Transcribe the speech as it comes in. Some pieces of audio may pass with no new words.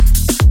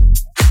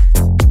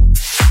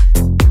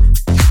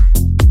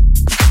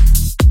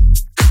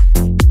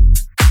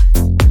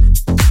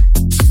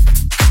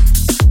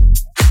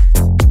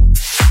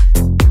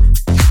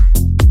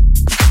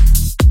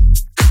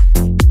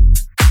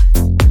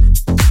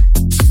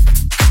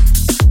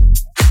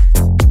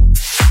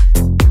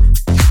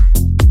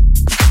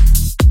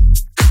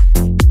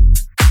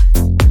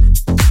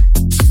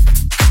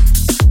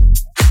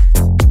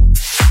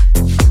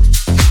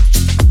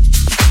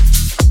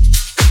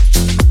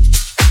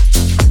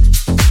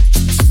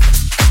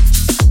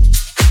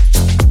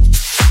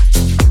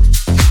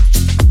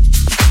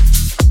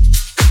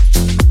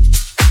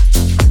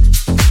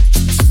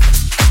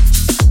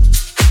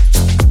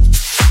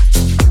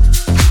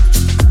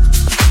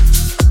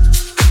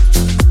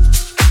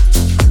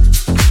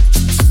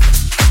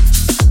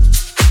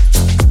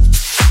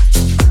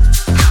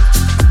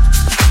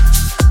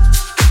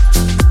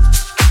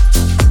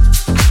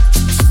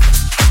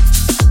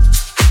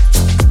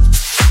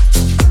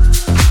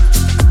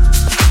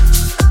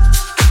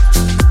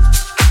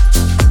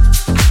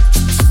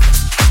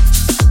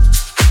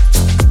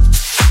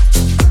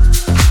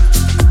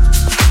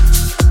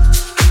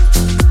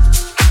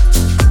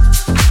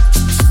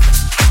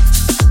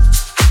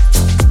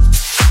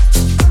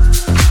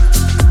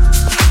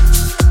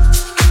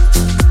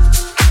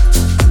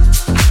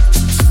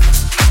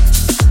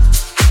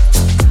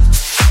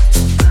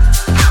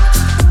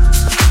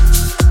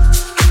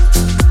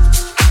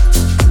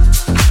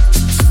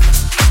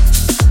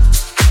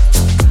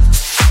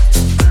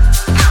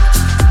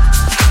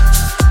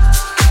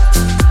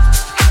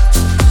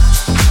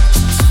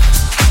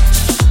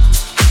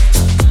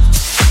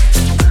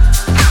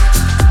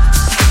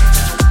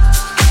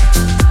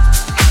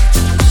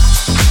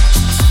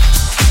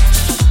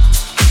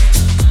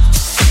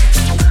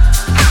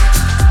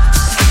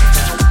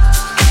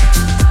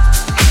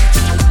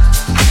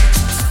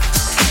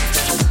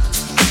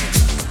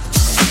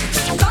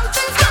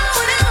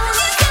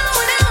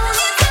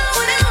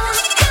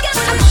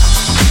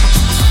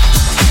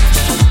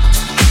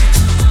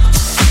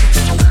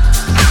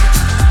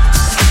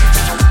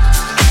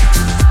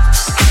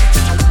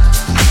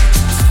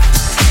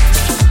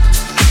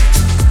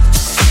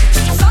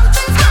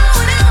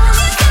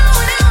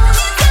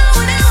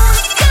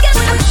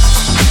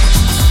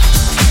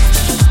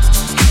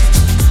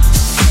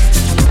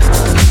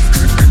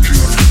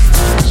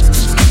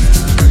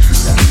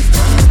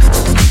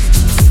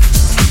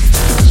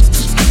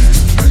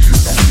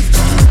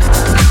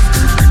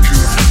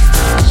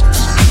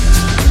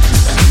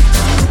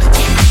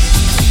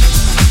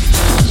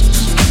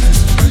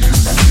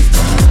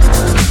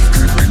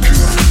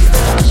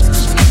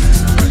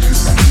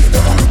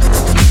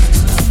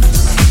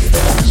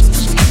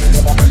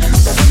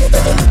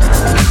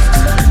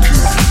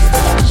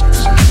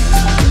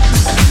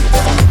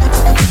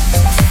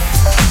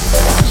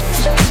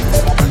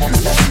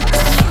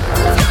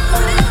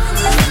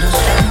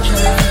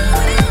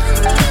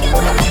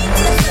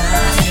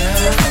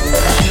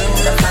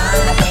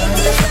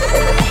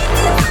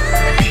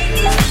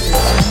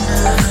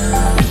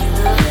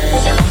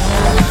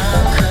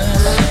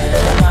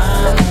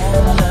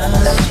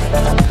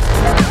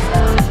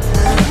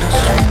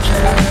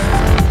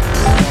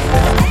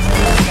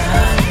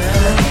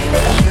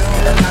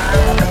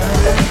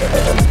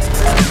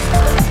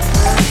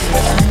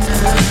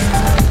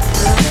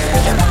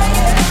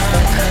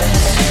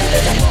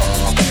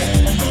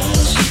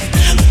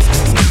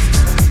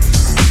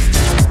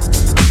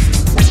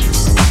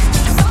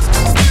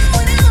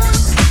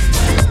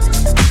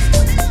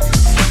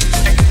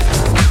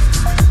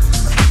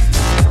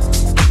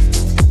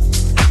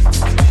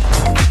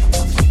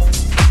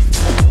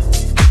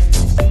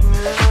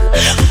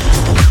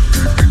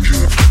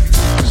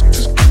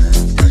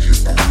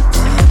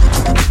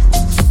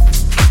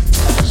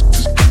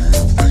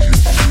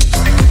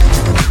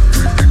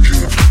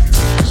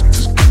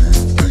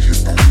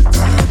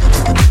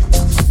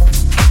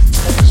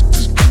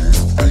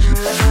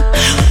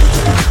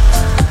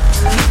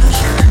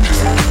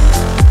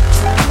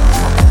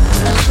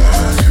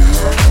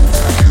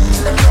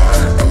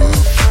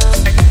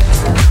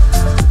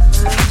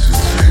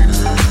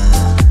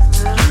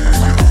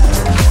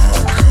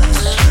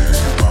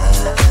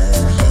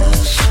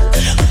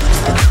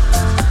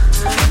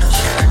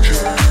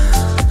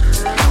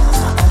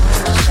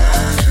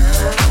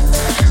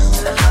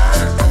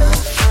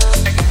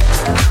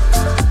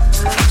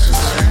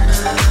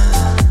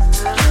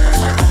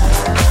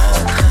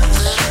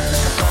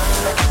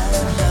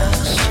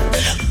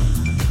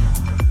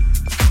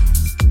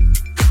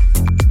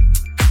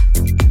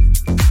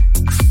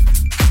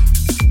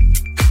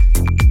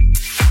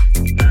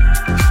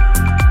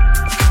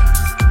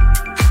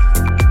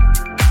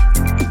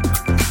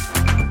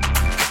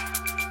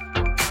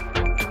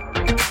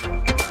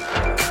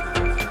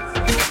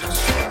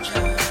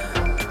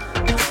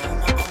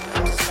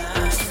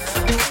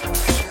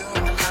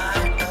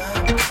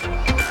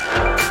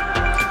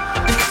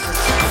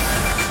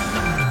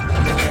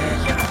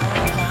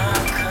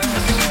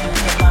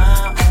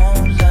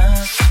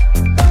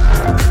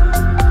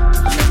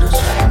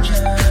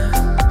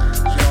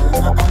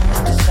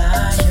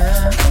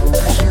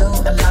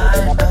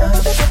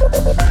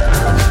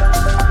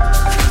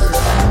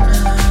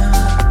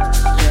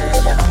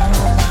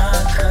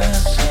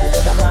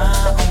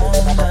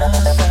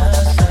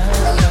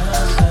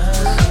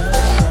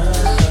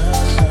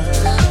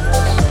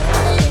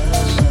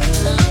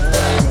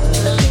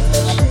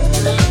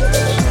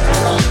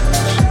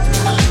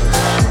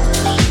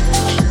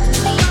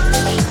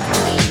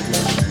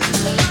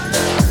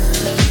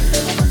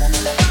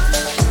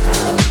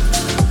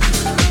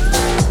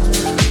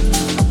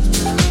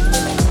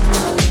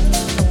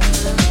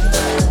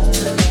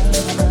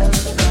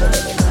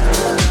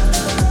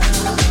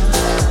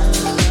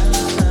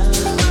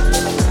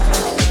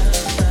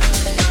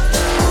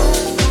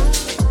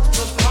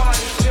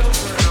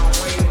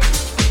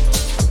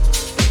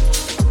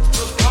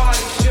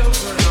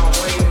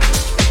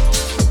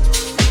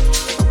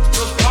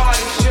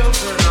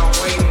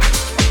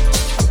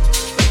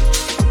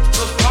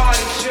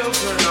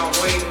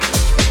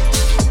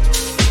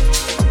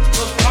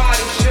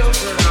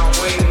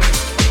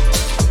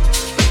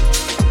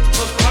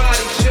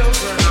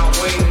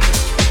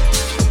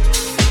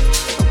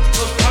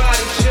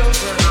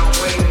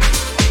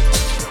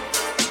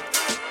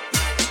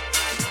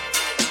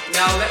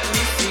Let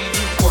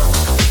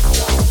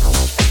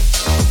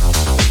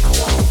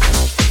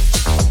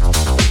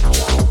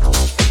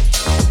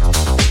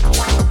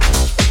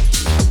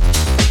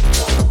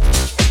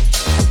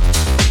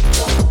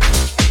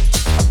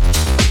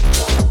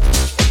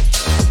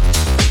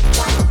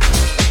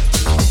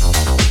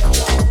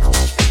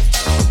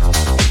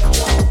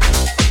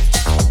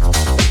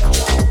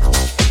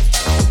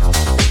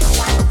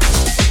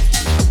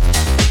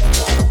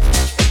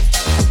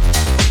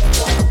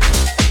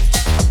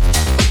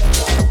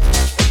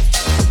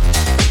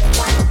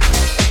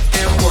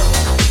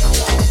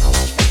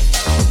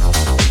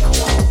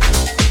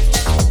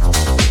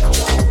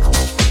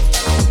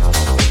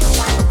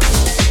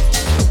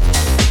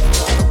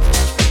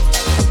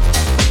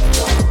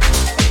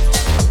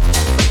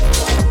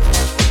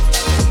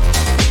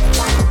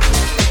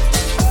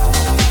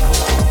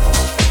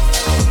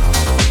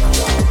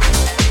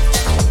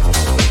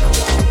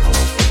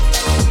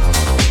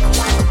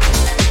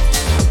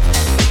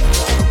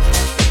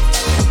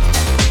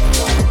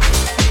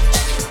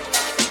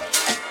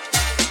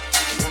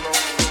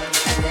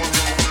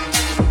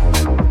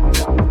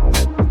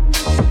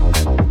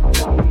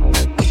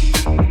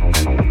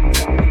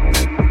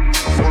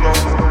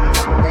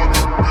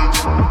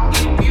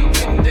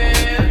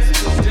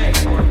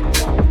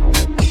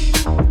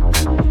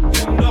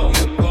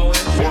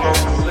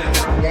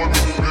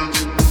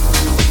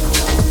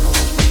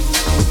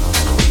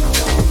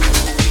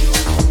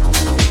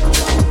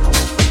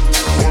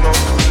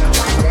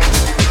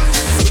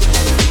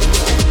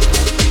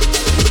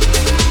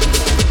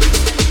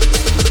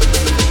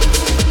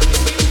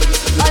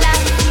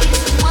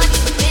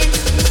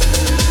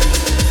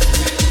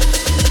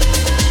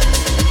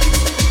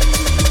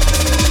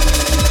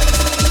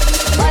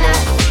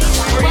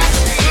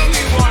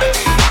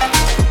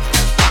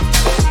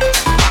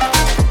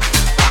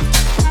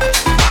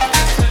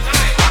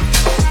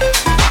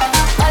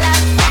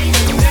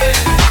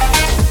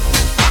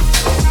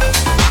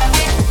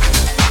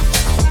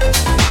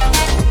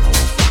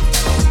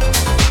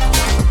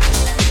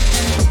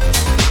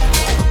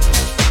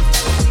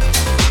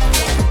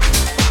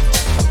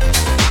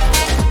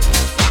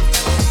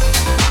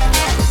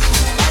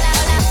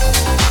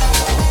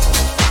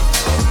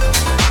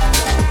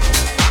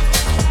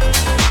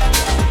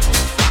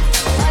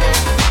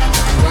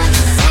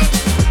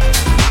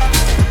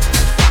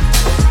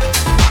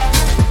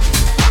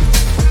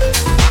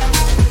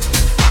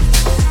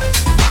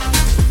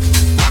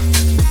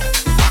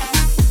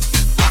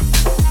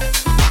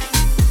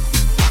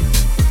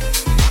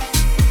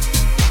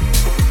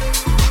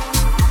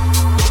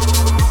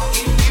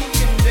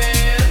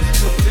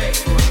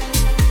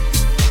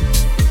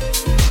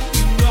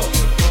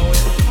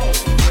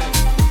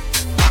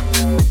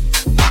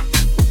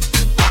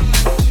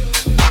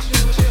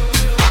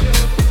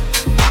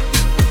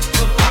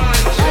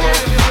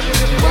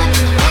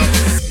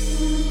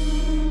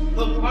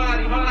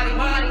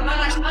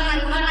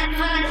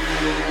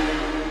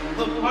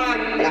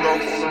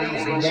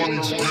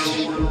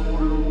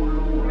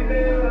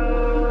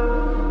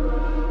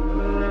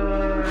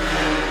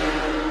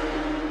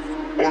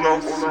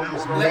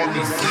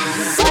me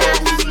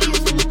see.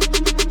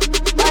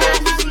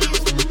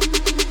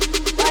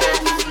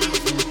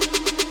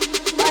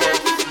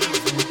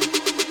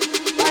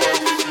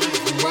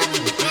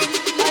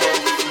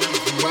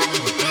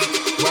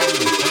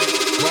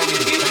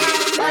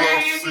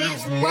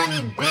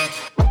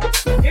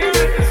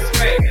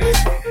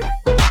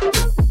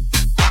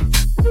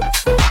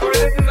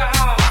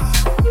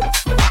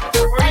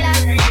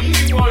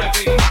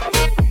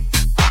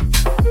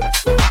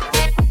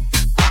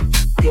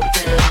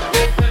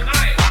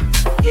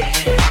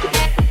 Yeah.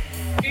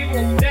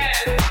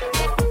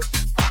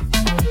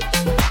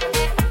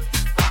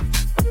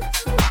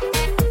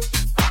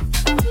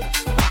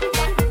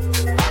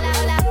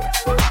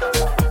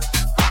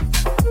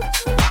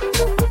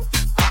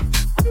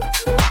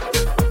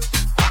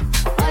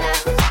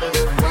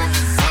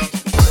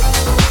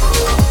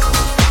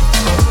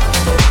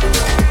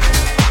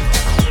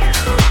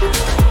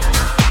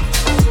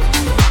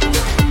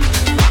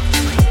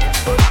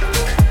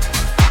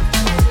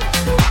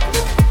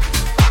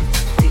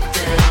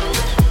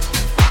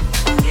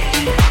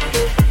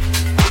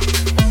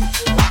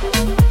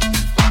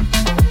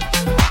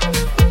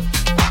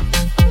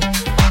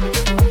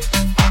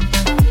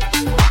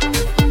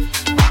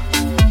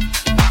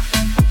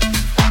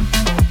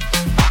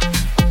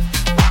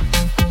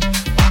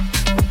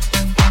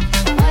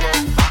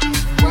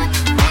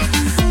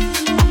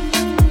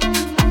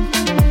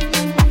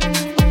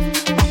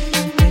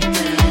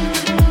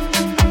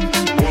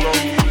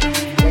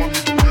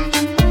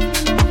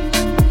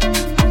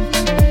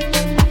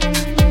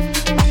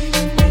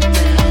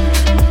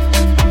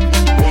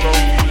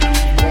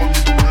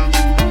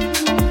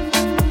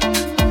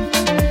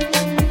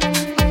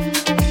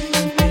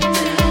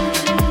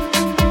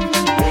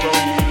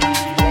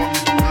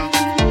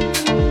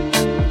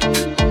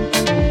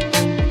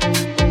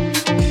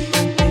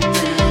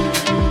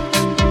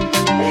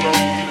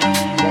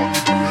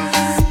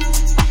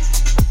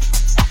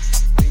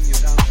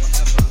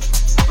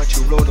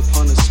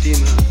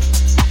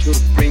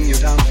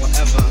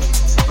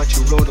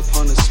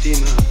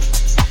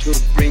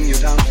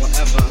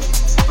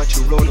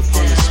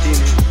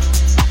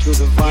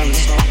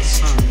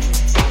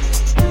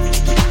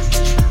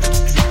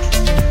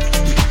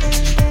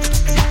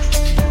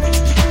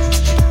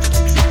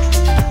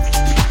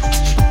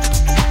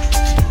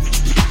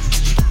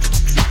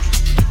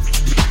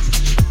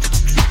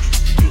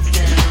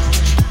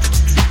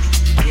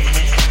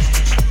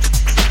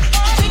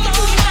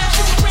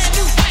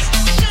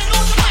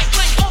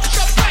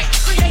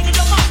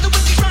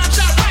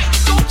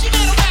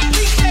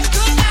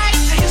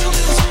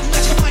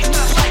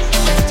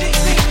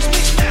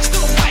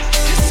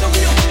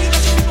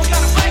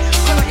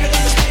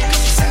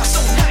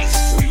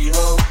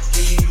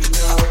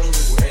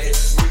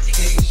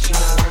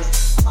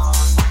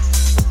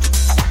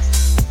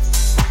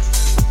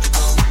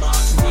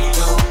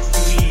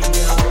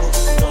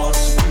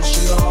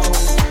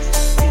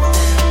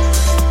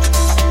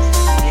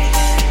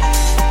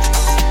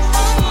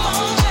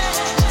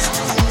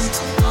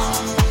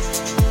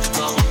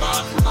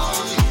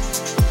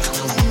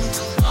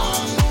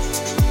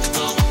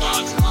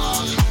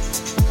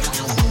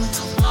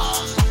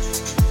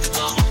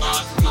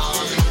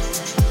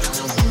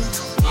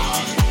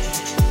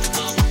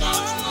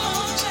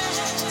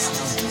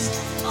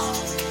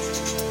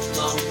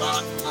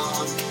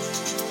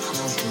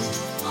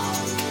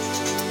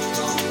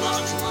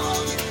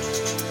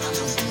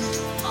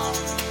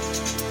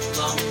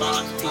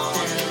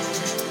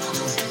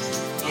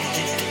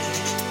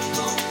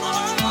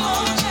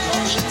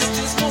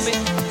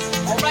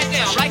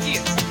 down right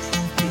here.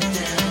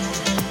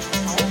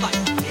 All right.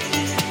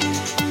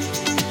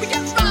 We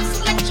got rock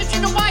selection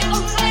in the white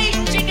array.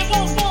 Change the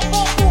boom, boom,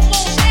 boom, boom,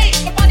 boom, hey.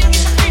 The body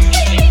is a freak.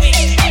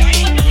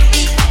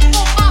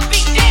 Boom, my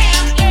beat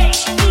down.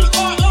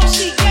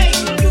 E-R-O-C-K.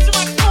 Using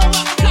my phone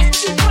up, plus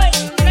to play.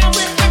 Now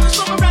we're records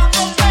from around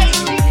the way.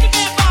 The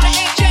man body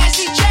and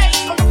Jazzy J.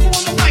 I'm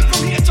on the mic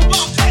from here to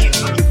Bombay.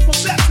 You from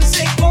left to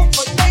say go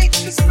for late.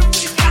 This is the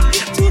way got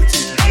me too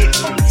late.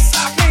 From the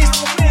sideways,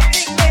 the man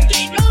ain't late.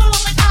 They know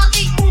when I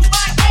leave, move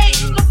my way.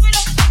 Look it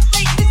up,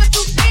 late, listen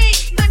to me.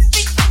 Let's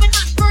speak when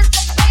I burn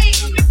the way.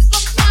 Make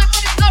some time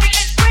when it's blurry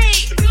and free.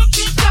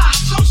 Good God,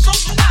 so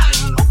tonight.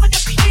 Open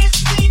up your ears,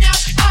 clean out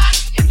your eyes.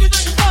 If you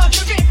learn to love,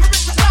 you're getting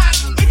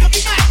parasitized. It could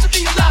be nice to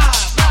be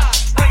alive.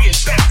 Bring it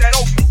back that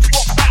old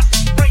walk back.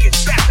 Bring it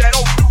back that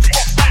old walk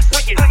back.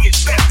 Bring it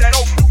back that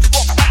old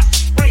walk back.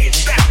 Bring it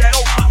back that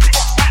old walk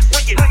back.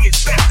 Bring it back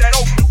that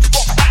old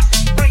walk back.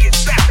 Bring it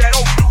back that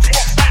old walk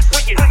back.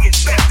 Bring it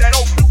back that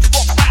old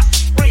walk back.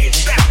 Bring it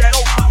back that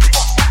old walk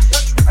back.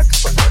 I can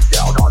put that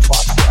down on my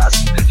gas.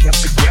 Can't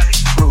forget it.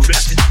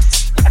 Progressing.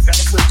 I got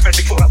a flip right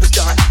before I was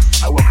done.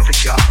 I woke up and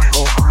shot my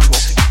whole arm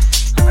wasn't.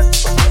 I can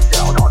put that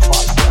down on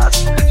my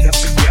gas. Can't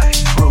forget it.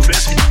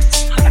 Progressing.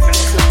 I got a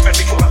flip right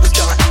before I was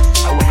done.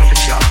 I woke up and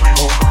shot my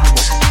whole arm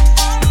wasn't.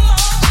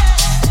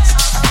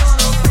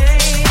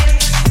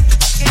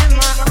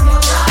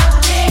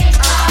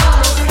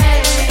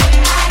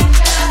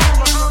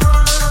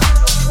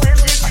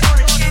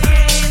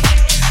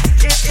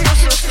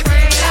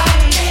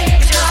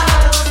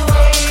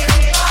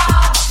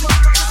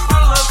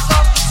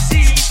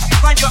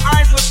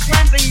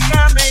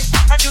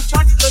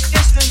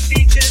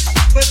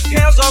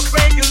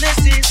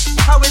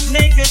 How his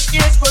naked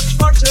ears were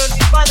tortured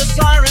by the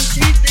sirens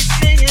sweetly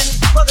singing,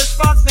 for the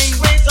sparkling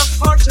waves of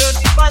tortured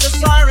by the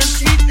sirens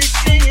sweetly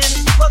singing,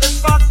 for the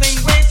sparkling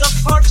waves of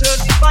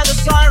tortured by the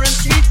sirens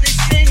sweetly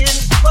singing,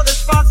 for the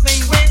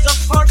sparkling waves of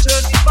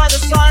tortured by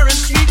the sirens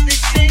sweetly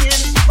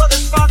singing, for the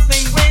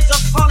sparkling waves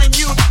of calling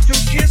you to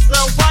kiss the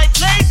white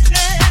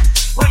laces.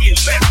 Bring it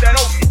back that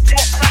old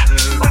walk back.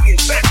 Bring it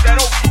back that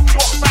old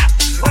walk back.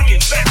 Bring it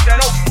back that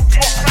old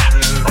walk back.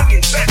 Bring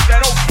it back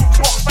that old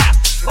walk back.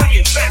 Bring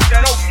it back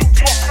that old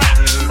walk back.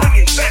 Bring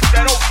it back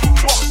that old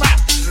walk back.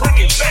 Bring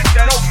it back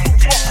that old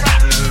walk back.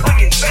 Bring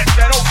it back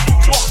that old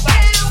walk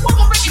back. We're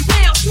gonna break it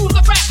down to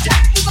the rap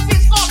track. To the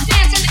fist off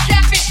dance and the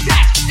catfish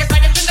track. They're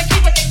right up in the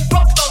key, but they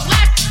broke the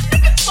lack.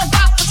 Look at the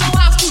rock with your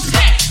lives to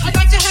stack. I'd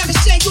like to have a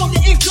say on the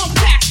income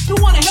tax. You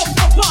wanna help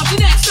your palms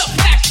and that's a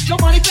fact. Your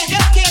money for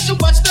healthcare, so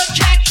what's the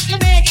catch? The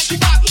man gets you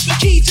rock with the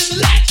keys to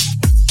the latch.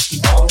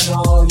 Oh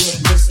no, you're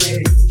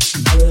missing.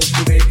 Good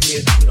to make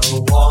it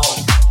no wall.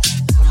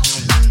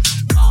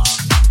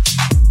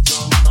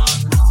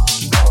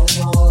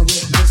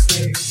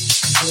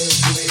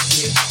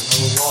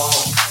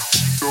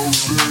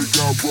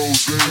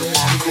 Rose in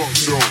my cup,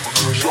 yo.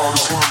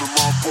 Started climbing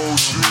my pole,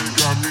 she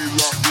got me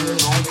locked in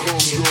on cup,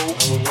 yo.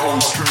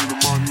 Cocaine to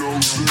my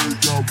nose,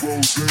 got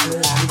rose in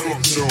my cup,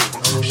 yo.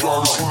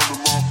 Started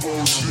climbing my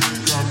pole, she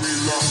got me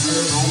locked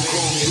in on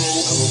cup, yo.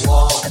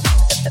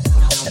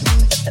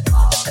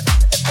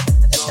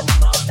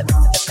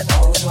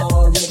 Oh no,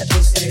 you're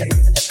pussy.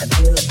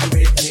 Good to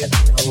make it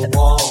no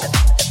wall.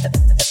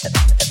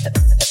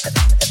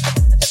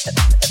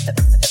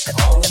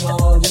 Oh no,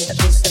 you're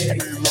pussy.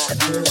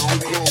 Locked in on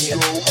cup, yo.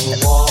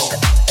 Yo.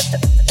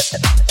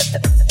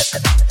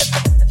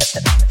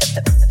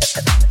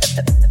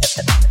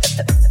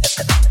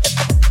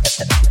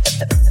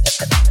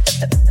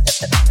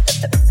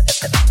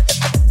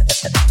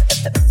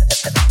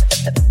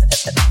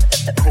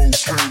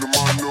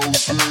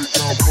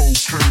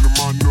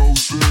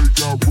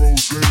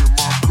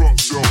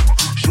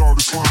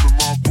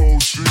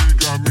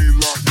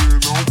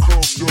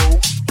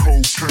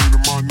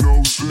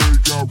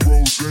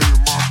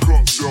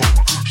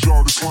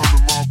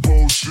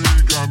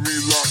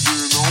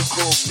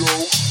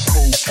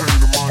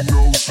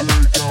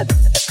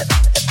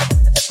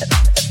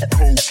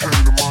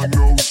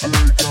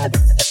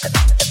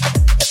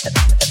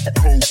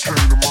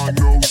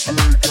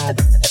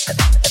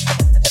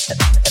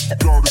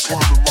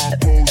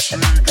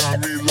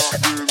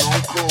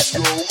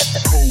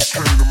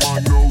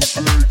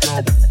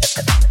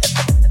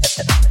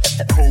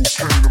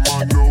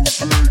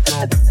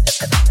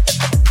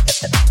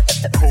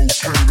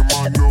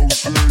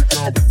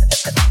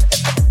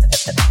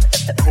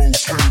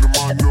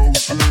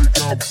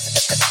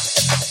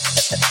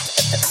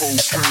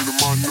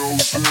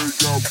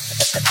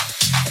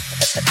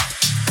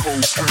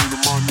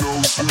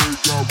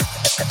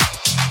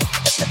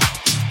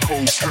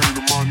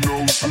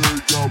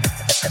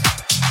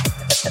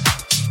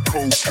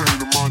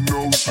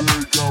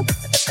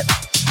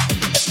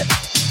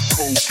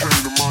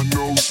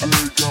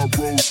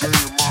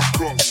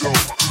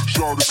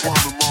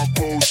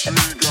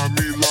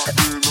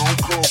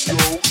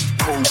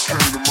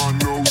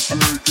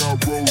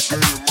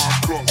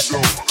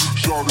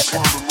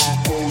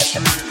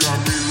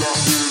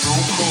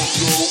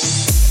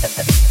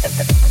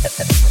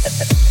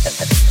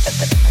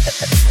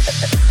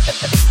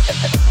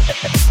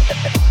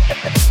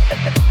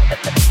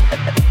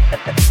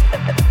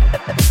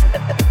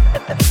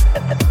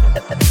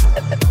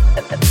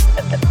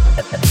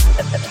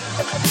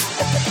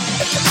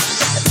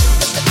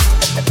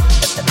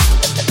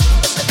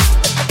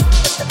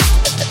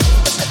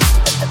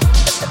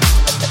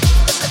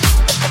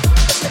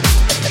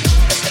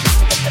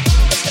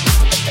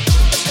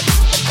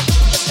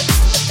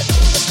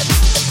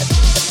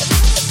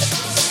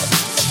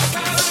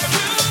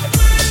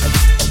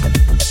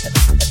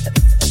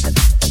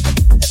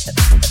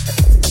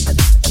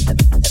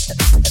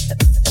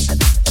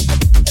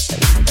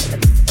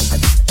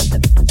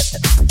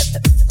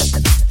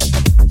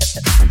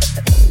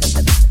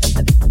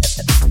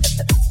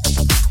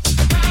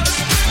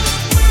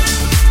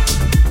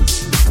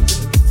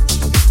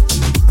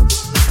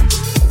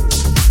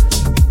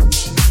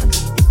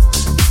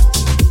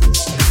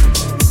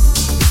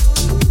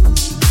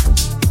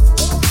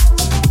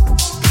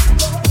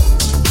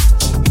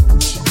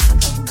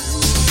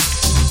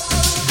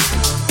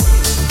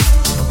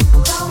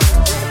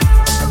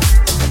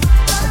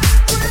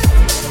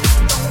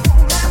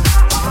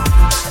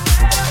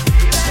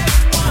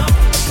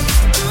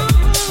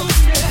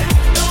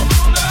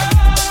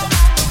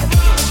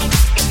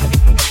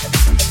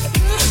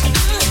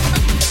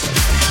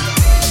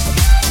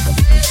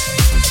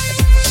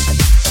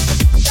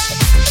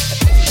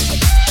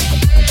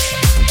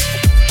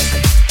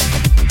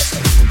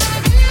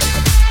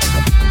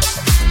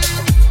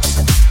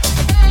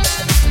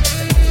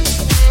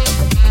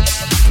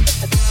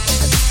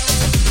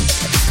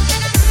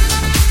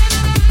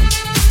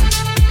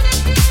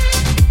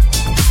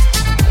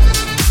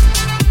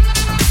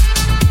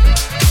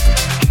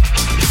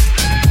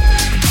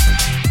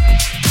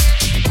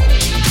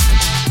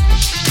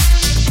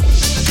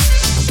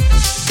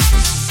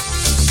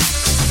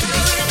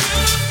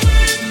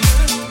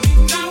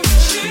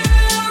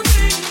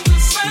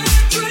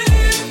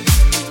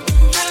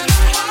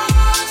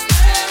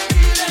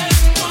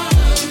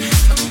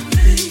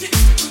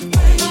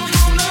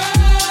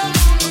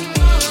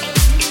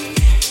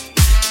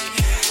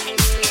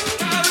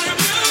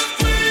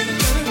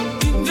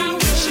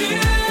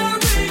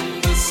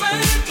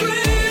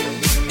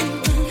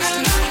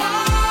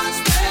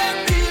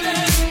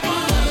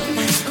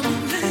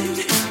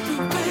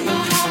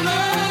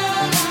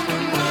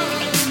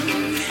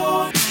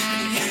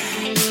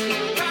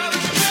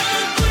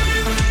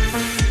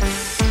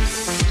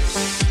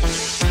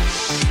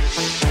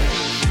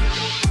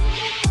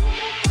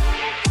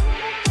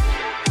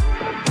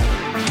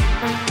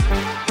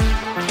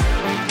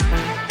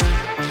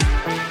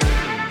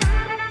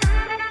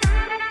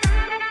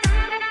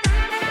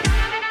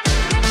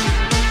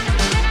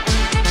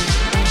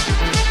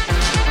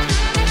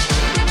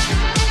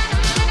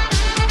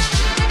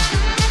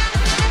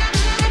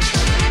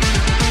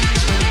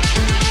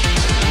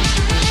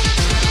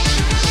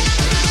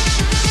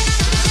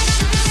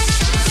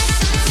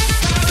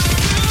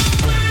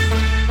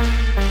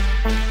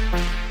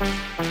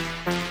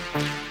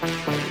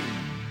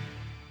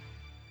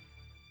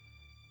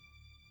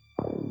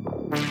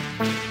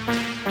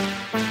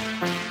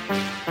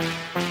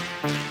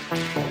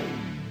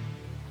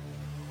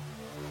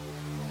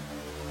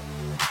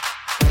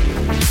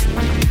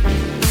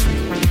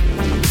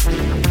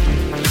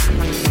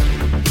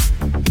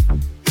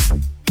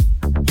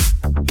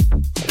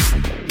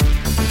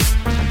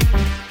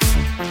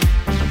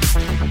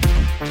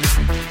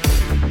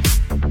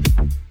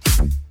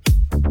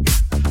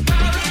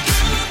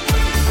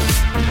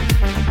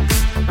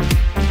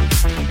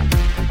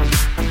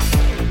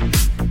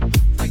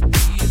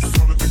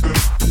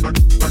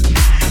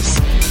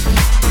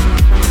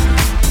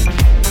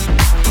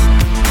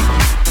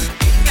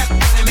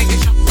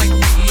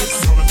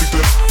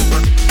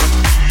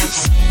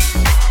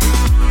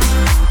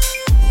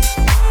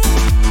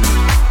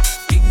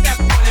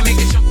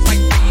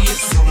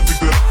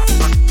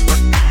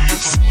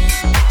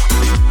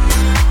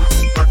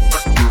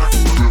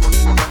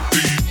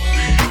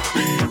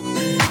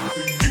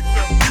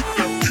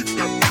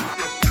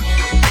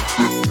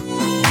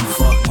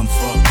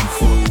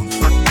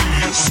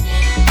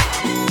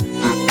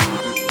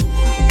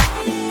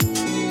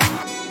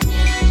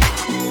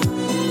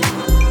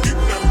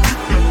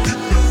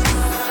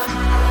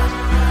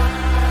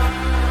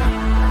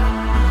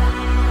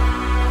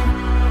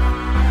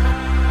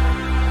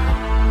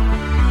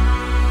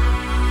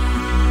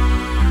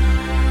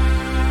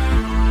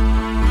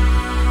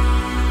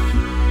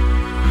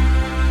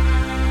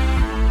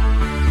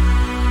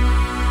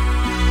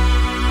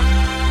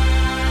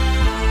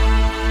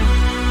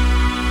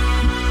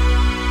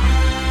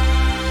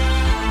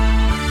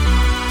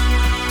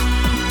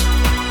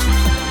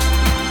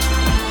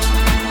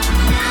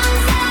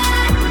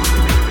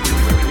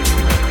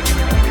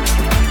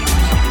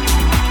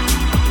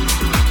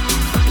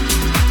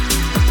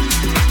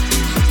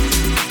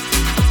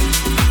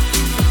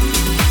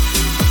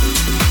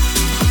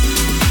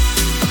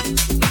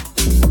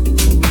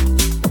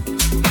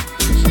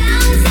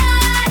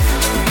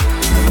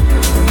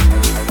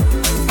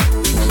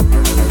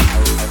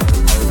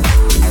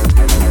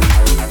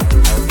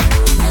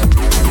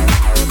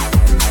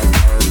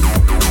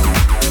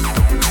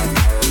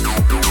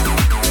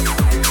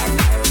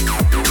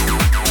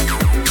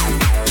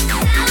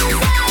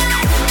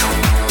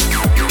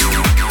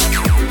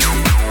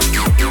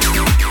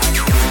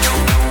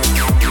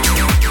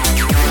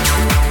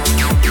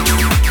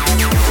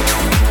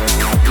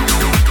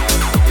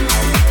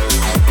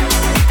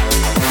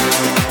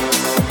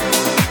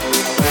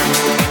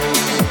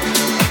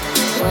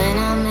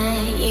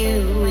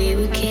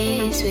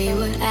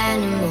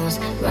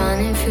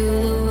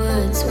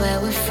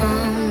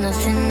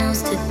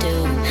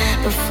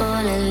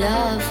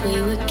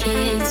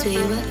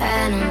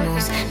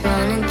 animals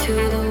running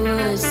through the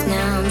woods.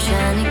 Now I'm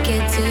trying to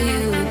get to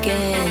you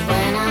again.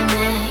 When I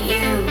met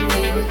you,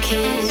 we were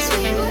kids,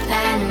 we were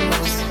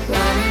animals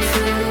running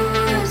through the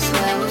woods.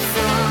 Where we're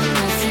from,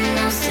 nothing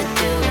else to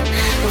do.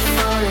 We'll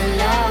fall in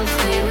love.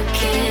 We were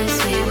kids,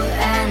 we were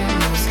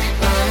animals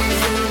running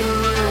through the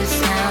woods.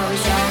 Now I'm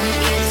trying to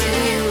get to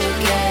you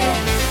again.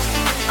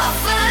 Our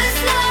first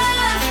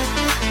love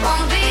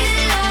won't be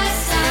the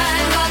last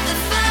time, but the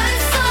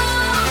first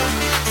song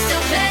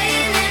still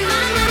playing in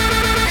my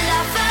mind.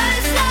 Our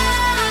first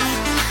love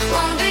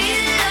won't be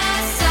the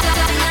last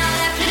time. Now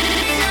they're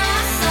playing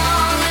our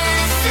song and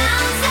it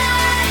sounds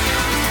like.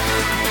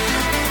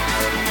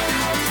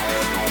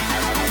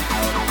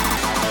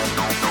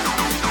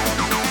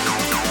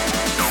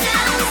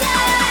 Sounds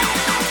like.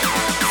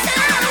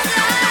 Sounds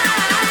like.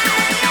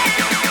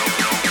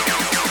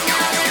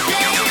 Now they're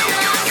playing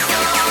our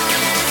song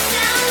and it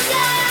sounds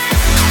like.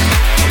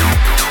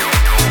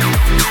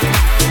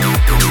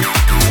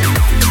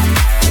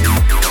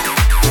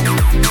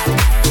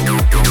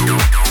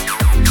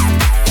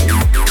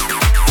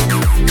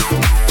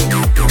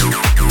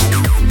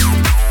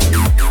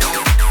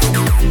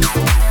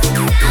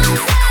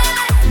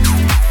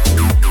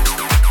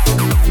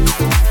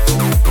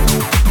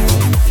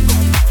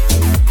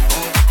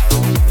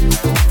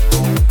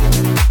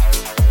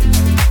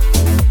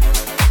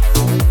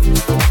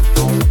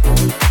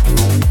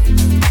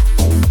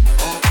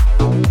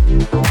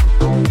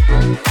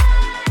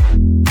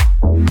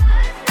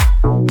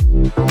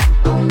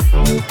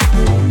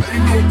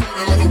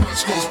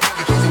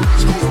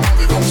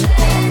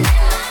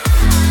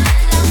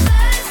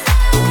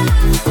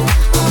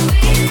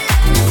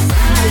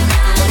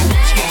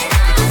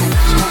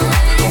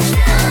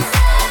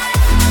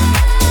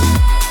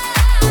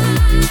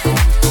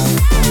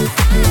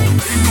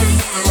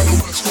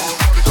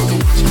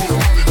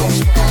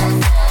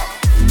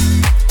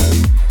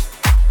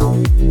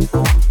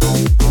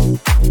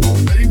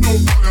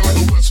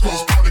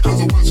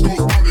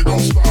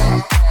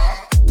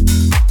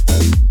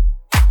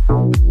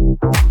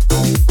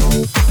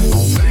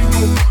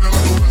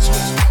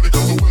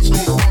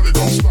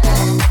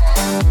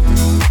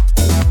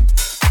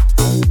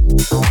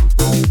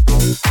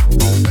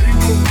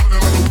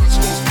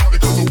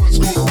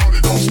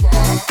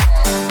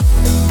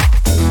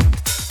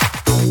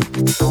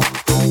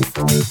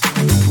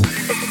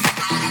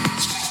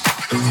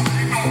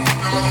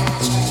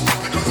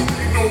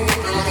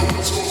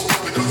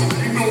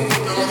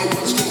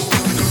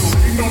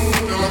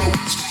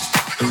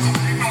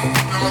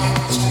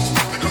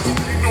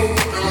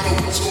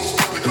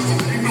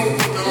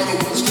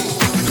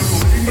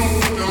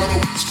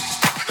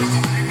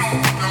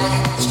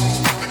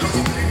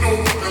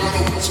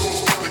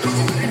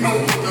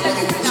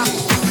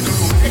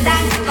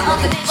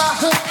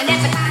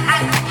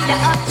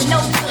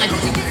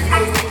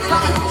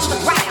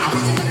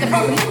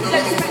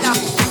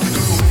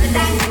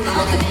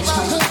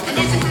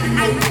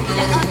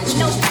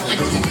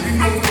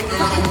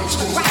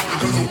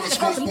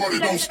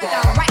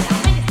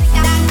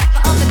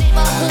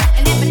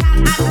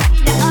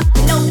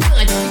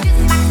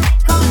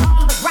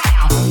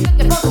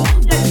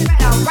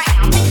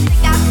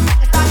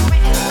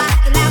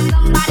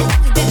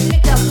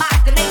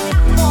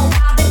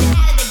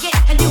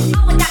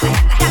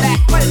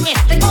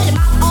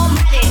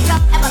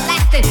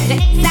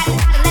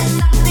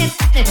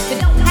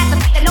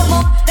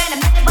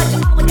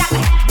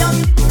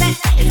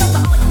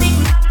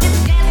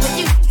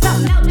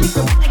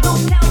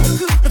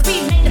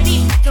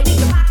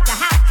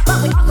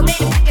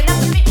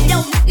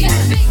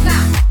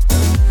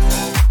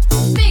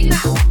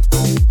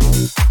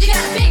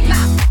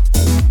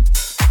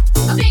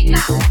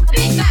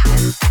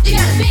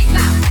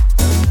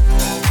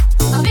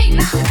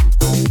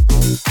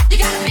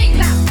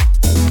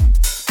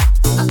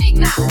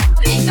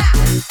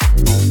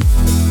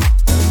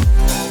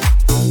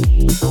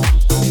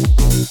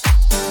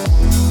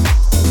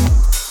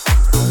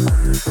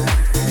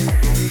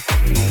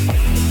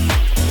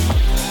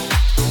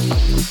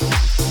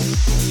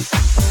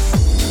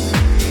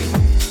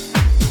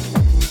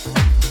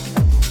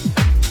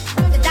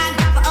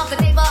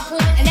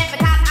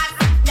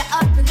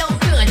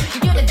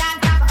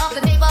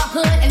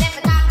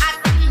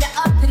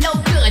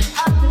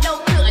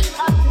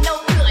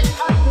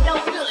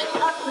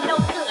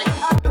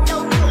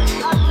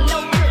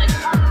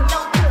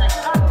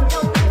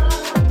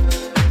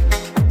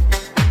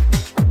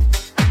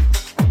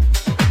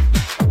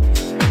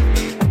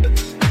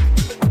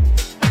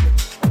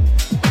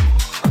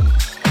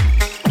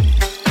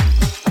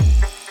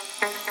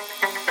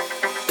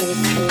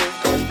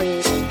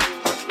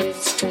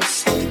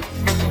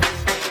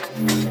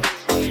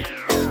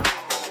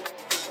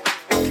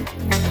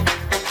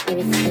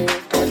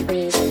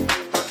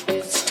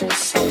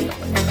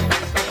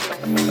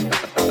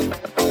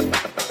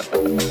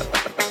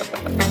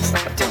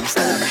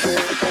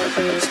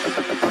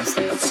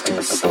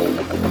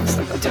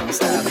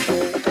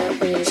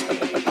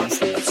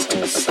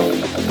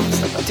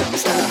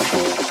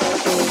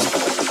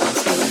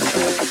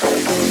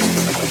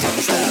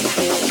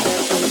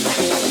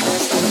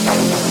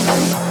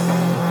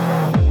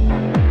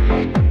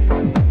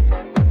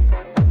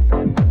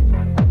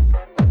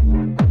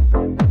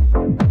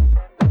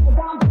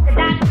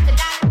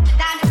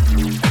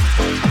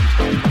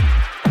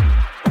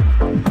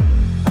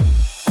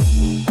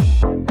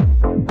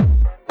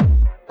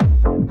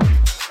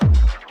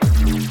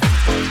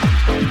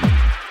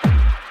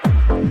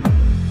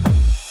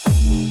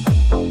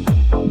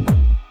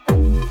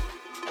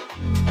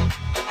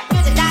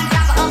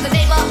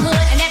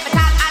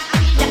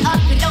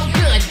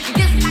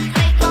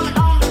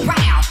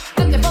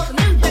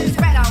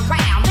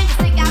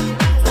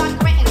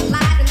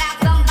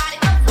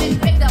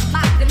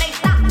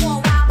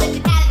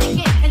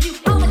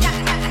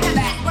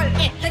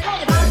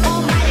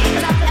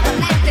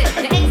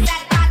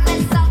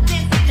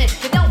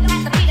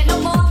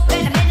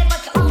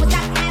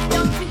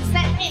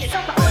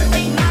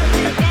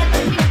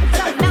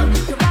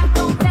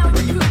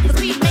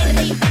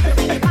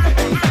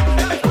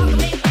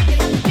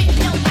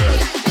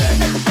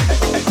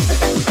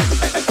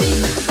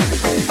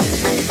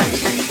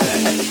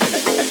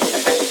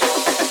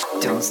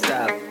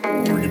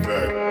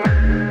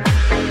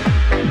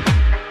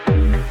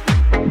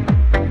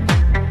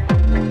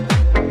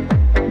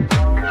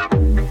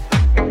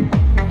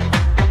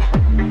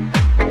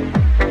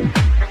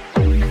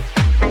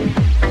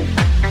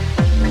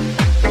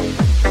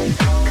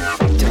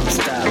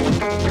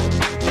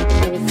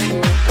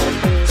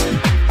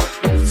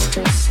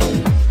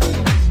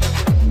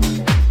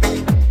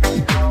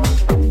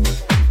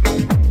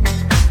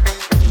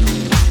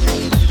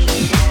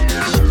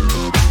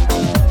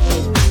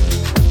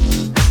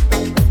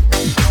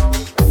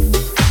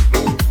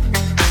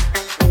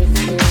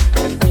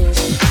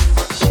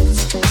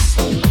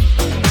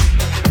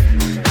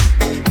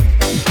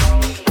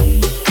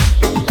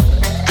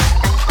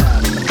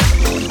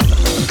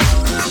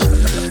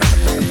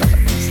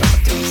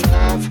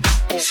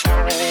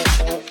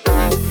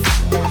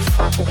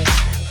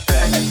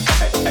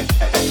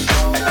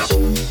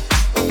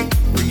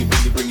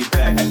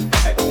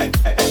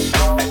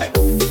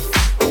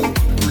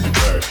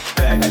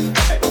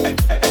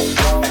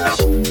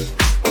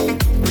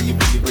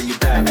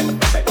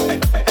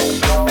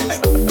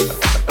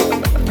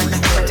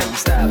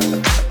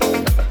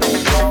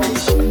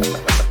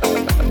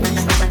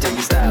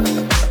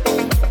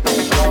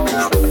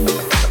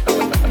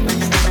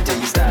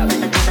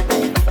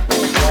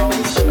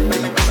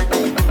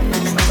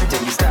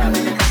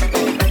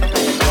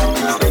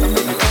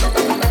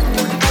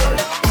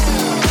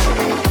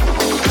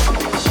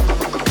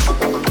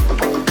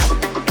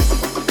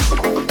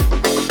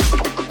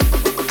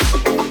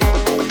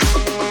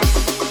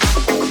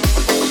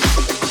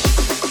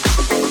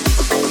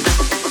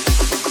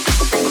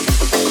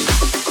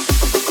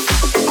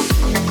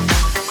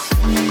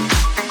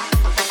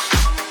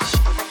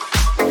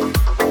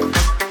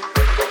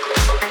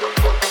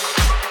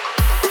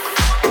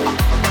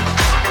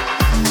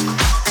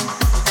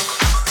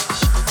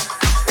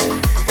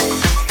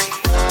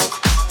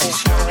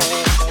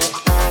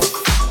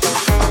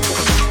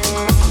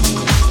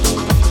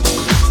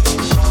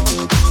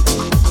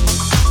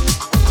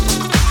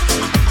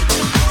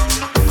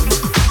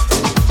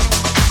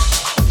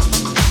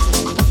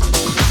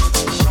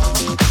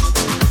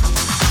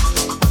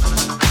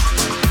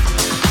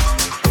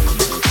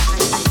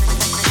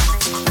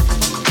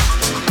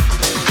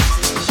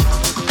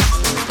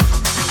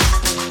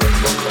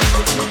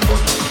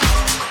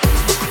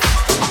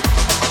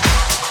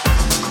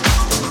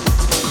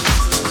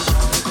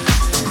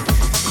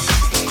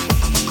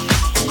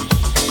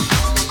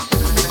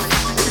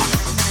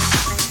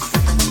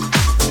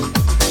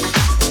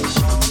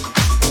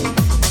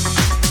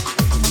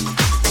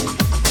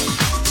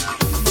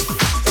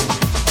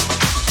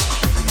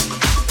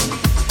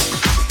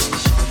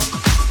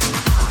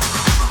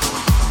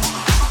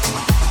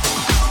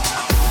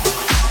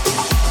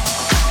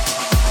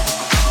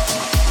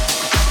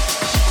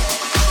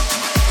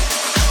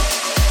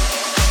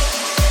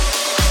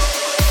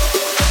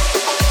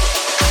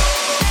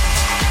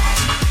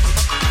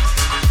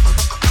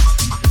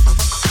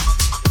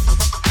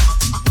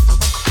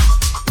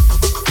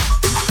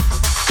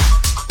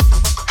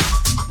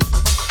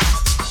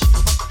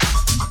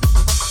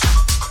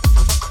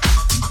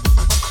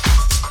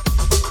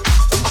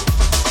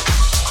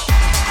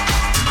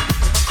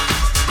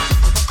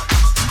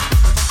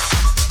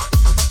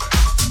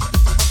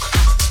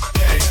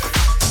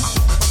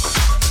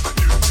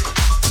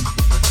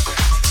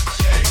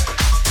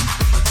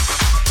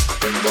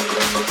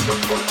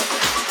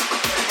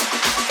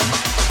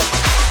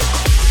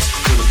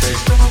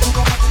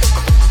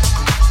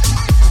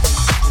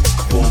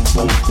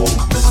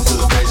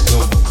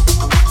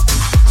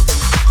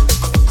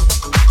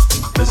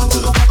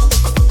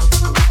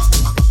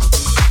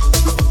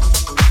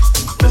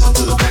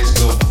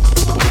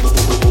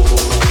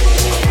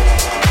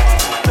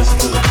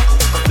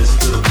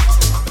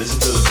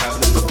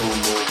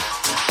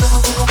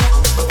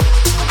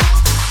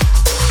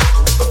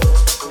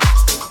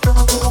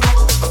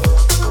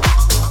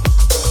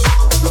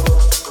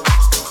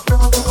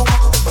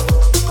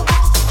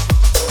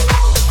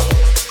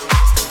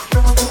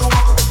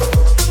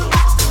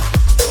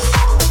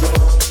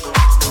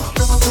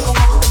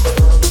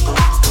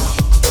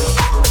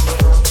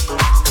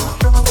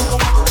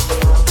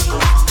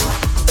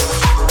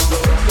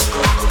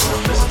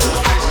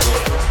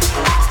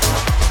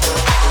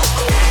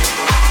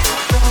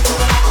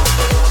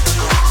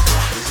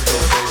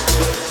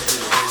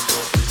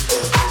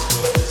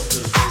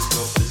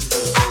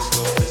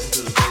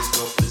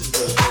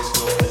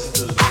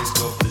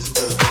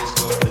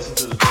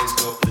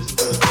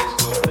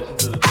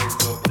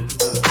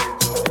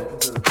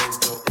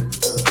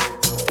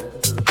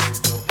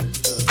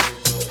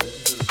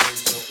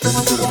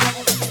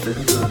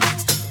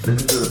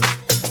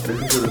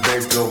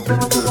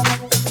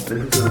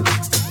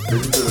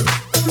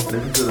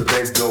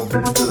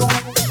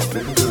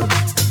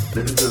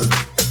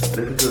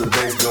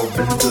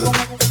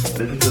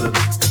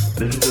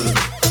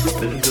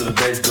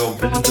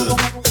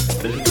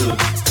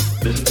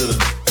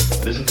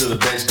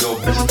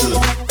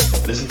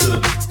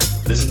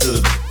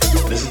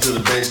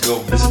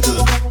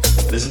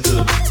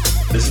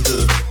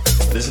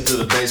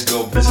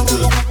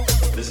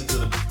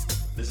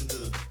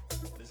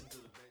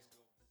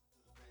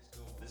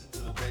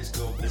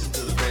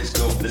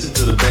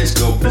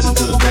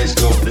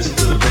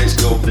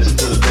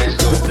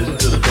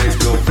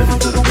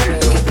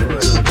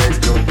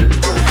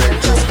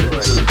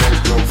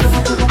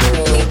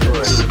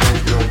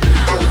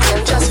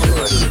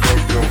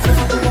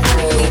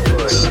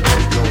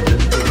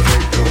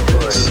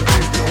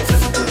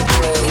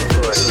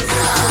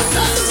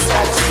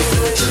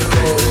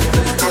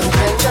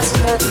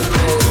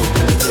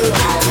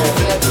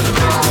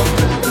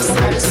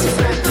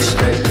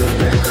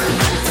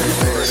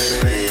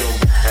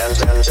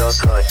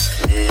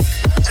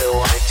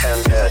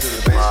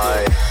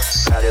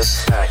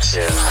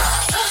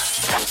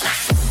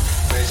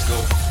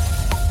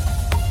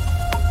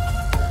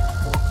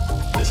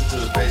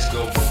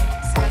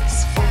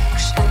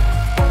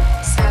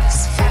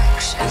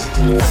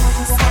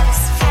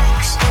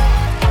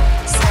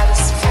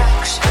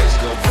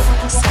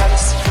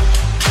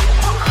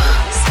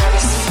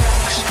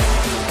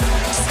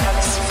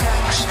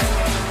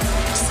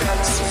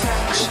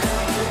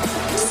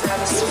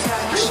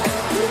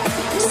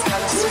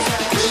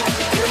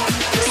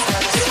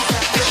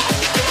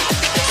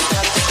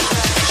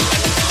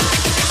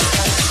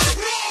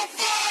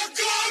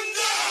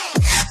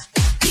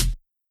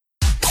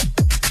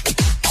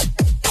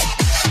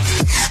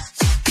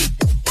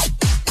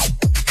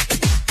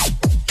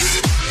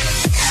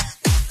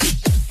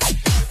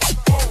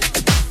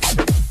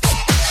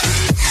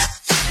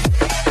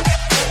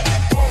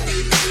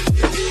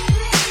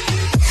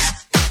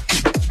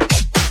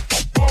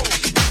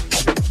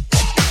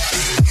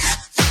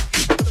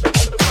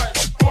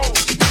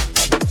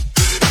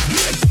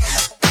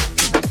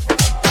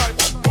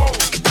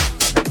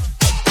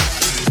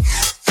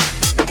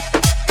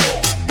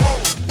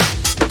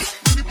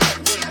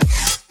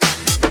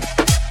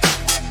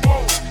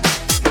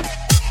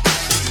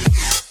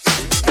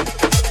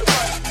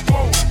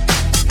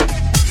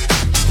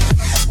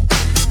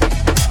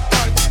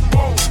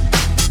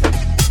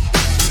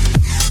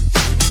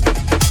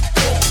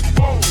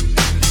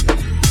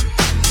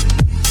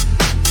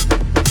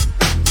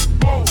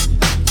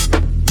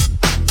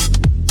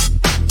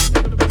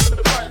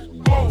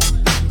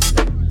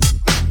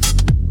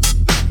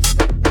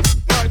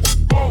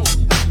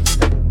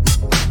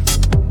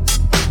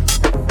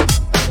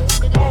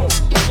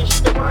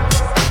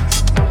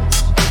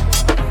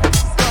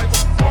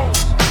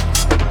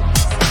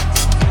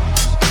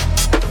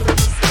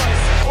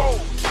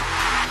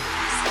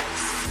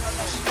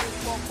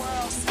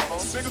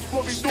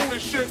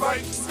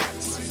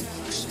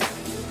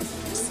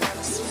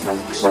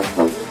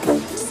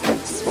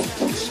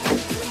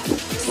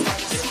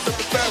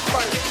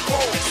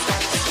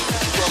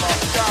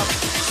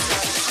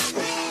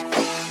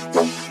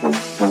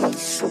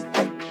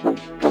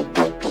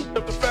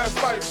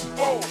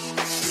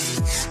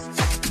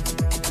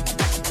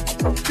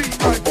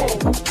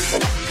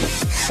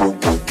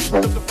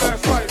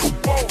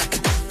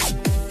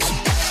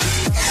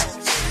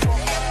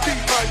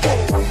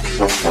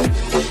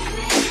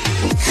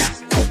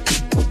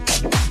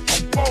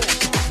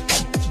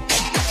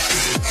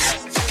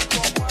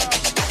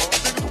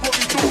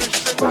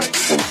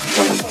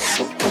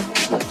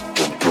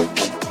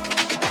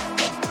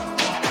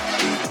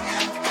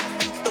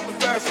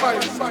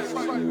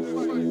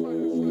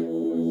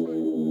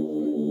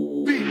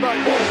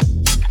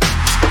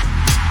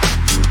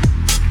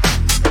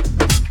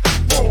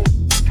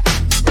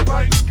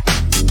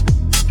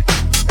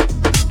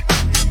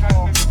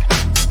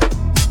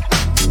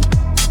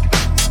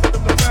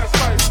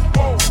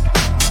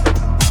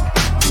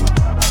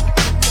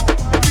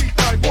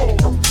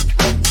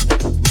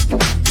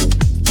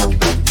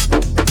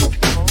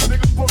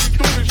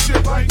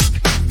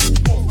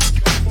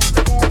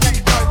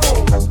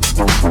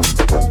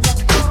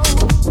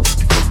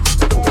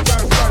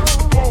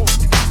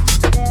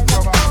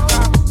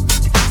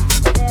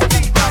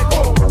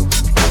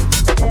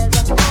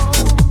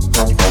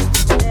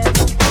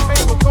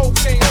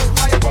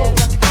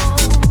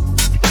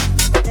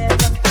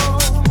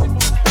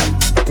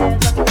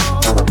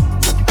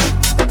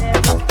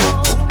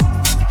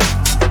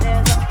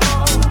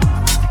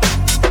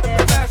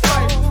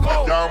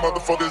 Y'all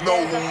motherfuckers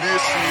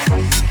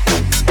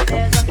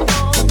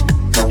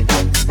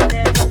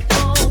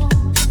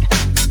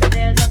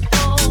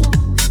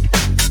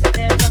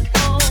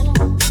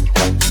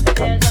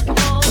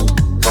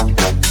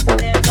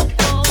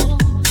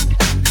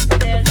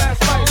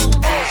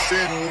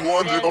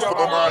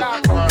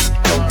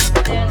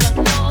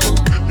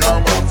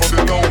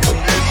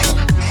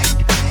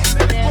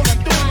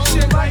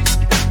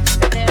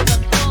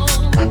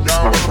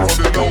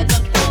know.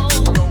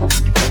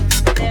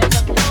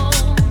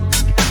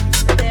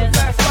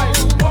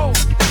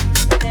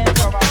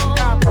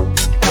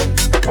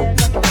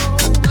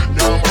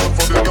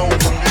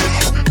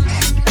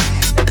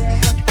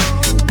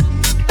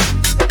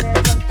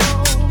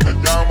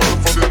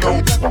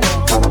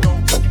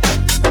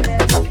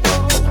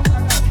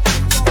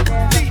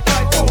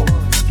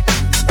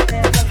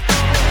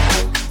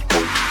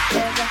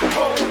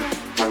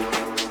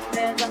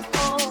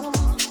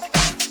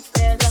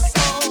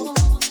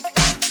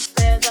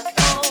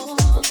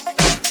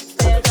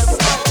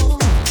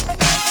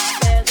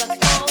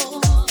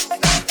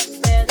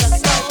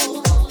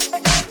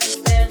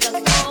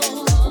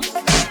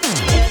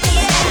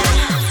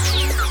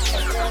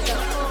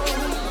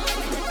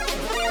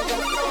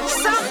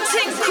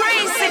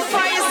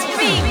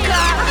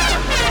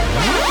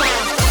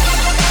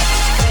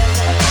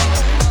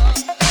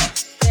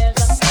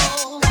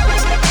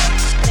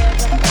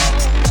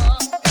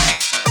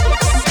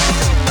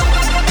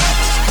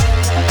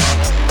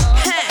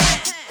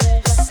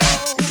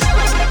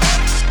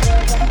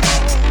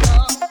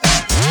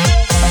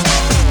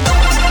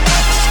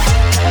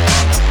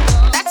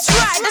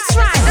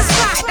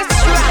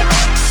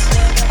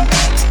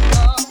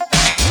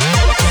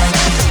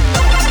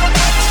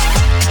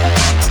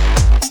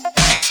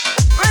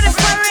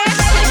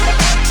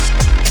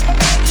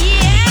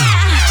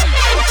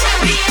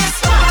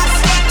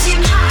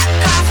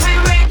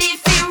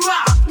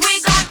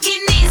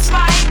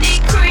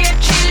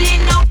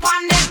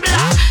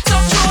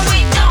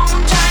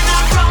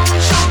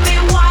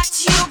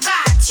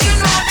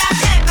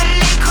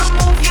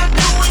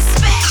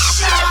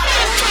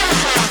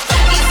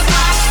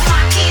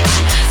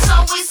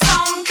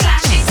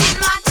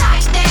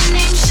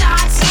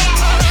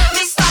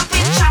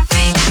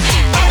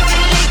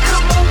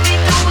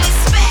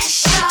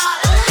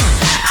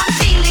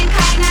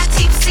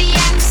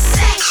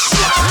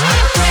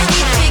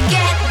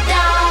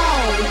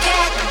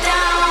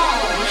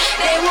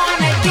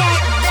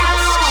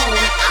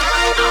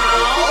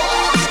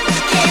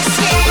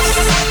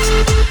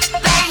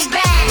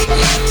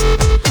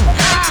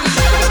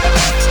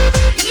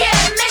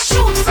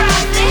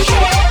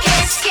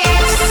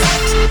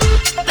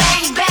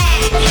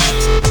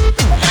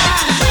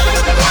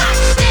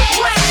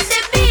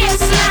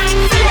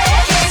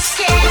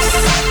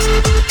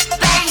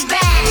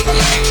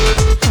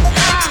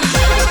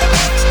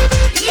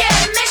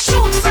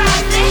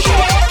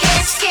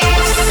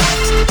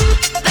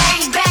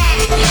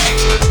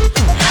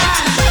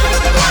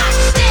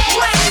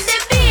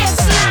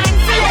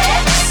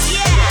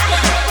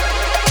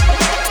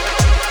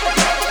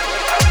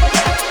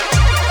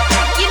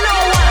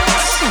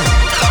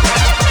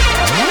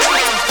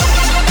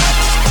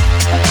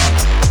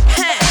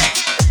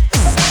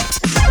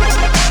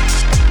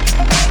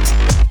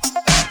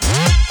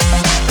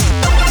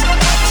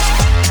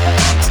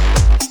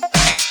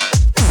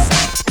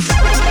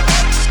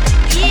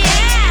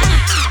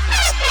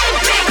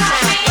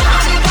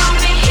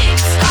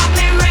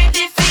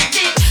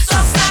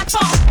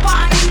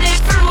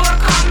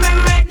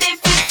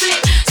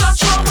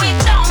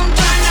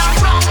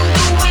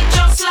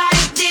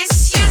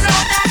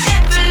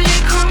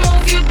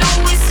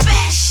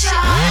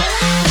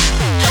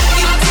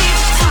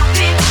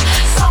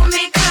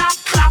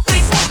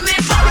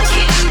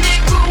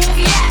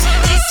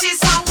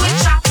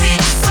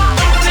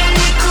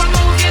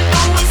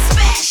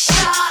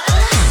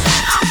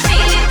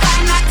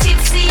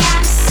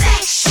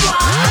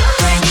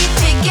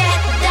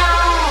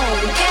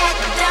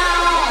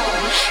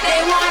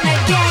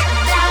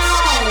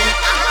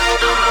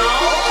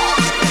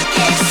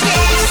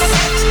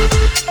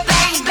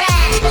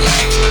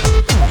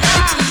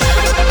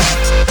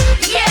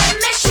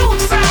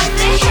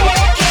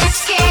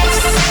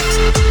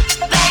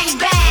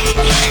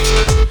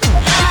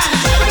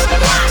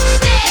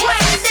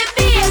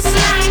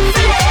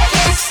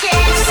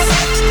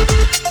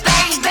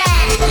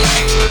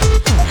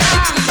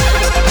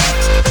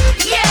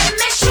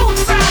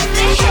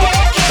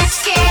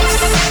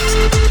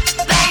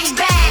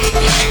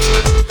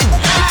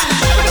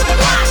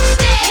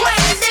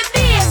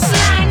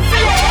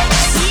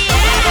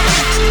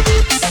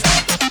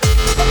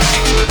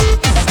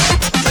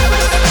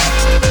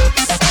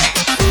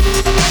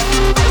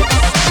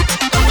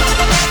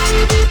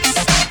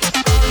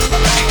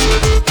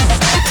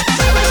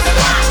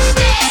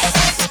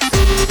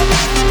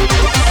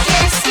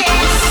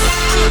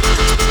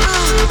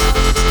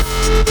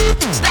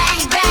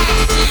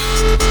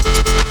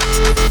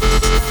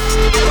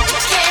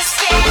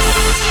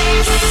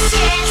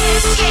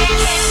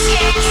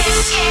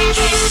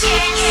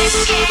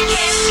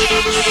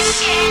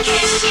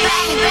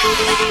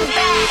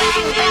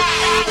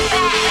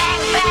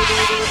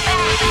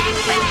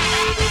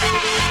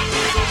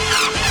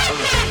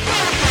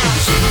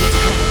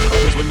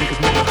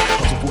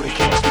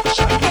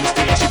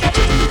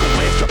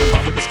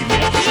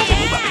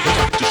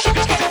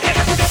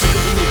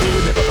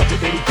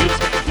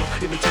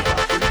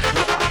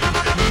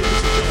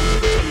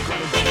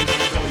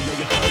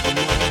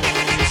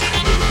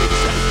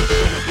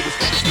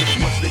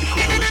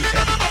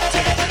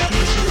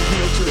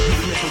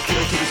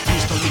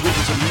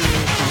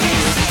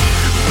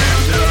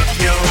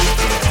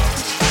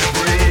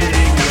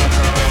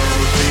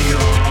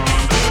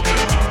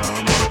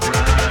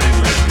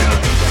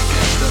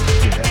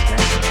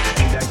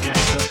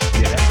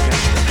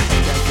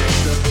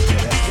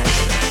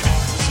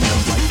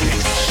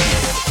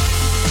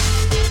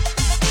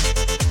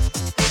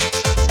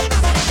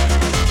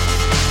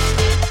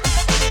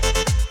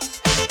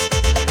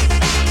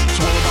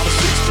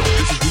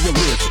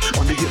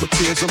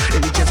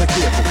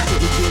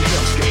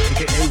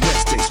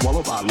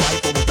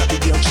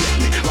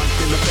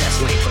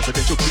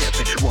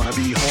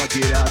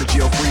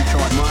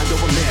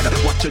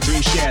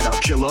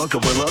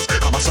 Gorillas,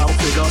 homicidal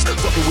figures,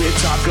 fucking with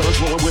top guns,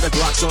 rolling with a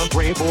Glock, son,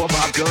 praying for a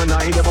pop gun.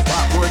 I ain't never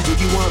pop one. Do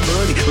you want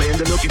money? Land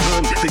the milky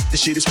honey. Think the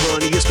shit is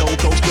funny. It's Stone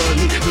Cold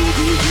Stunny. New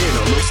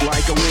beginner, looks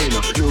like a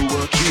winner. New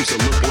accuser,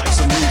 look like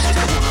some losers.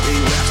 Wanna be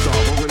a rap star,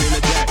 rolling in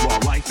a Jaguar,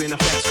 life in a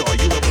fast car,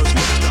 universe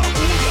master.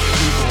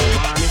 Keep on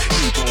rhyming,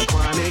 keep on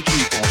climbing,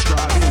 keep on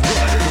striving.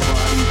 What?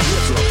 Nobody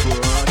gives a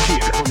fuck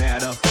here. No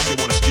matter of fact, they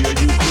wanna steer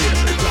you clear.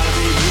 Gotta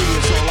be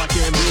me, it's all I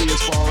can be.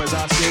 As far as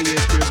I say,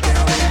 it's Chris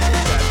County.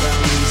 That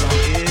bounties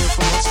I'm in.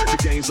 The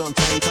game's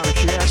untamed, time to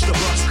catch the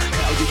bus.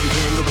 How did you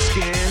handle the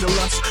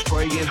scandalous?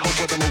 Pray and hope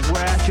for the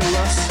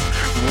miraculous.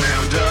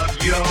 Round up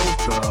your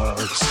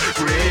thugs,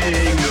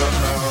 bring your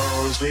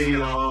hoes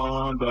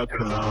beyond the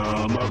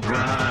come of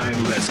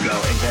grind. Let's go.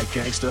 Ain't that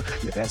gangster?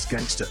 Yeah, that's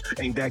gangster.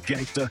 Ain't that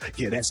gangster?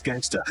 Yeah, that's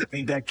gangster.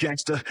 Ain't that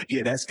gangster?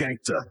 Yeah, that's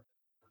gangster.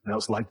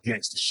 Smells like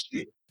gangster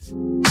shit.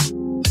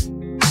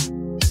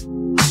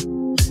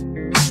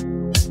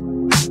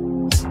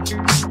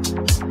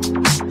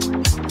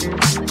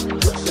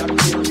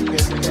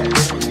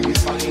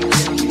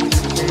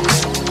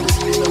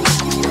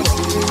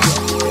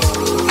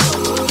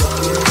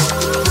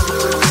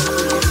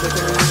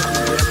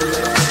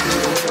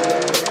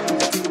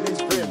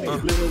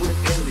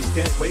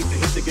 Wait to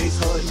hit the gates,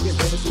 honey, and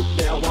then it's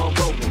now I'm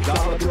rolling.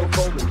 Dollar bill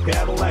folding,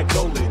 Cadillac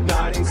golden,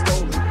 9 ain't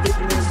stolen.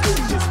 Kicking in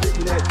switches,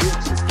 spitting at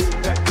bitches,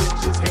 spitting back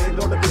bitches, hand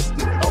on the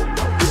biscuit. Oh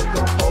no, here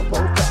come Popo,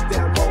 back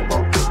down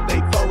Popo, get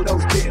they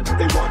photos, kid.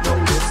 They want no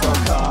this, I'm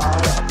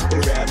caught up. They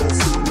rather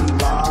see me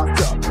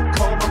locked up.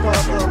 Call my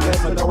papa, let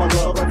her know I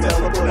love her. Tell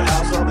her put a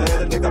house on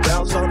there, nigga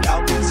bounce on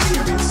out this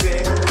here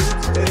insanity.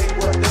 It ain't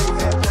what they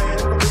had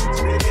planned for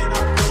me to get in. I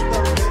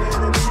put the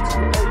enemy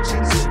to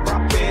OGs in my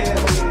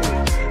family.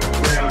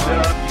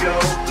 Up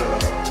your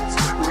thugs,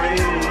 bring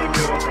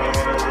your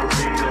hoes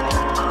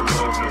beyond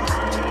the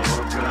come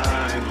of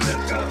grind.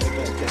 Let's go. Ain't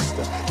that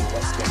gangsta? Yeah,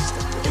 that's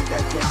gangsta. Ain't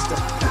that gangsta?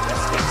 Yeah,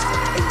 that's gangsta.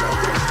 Ain't that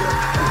gangsta?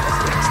 Yeah, that's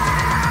gangsta.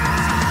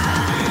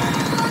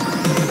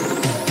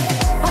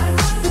 I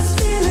got this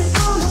feeling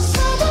on a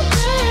summer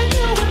day.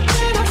 You were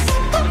in a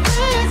summer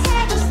place.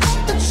 I just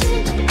thought that she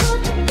could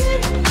be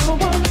the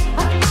one.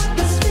 I got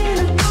this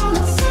feeling on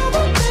a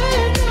summer day.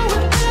 You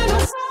were in a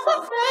summer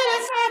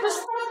place. I just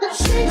thought that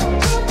she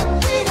could.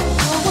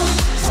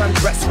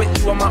 Sundress with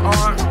you on my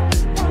arm.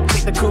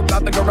 Take the coupe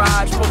out the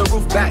garage. Pull the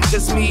roof back.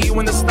 Just me, you,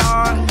 and the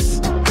stars.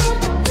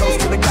 Toast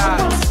to the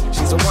gods.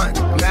 She's a one,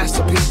 a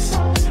masterpiece.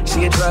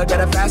 She a drug at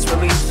a fast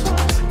release.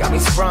 Got me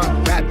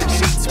sprung, wrapped in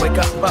sheets. Wake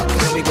up, and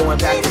then we going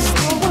back to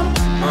sleep.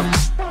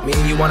 Me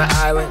and you on an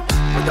island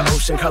with the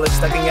ocean color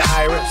stuck in your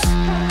iris.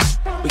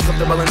 We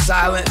comfortable in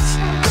silence,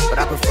 but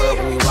I prefer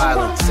when we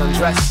violent.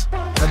 Sundress.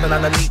 Nothing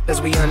underneath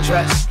as we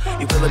undress.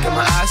 You can look in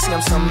my eyes, see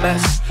I'm some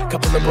mess.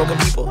 Couple of broken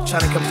people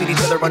trying to complete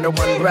each other under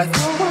one breath.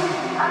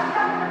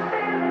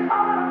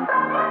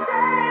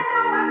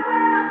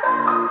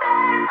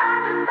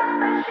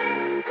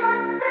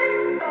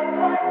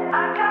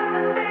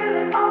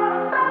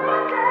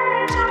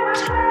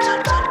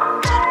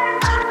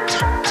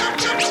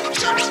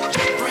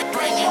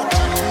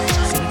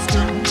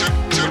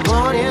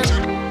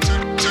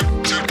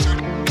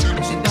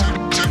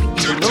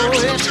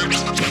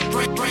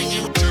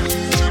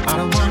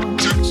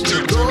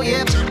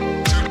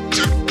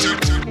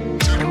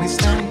 And we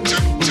stay in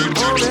the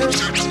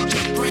moment.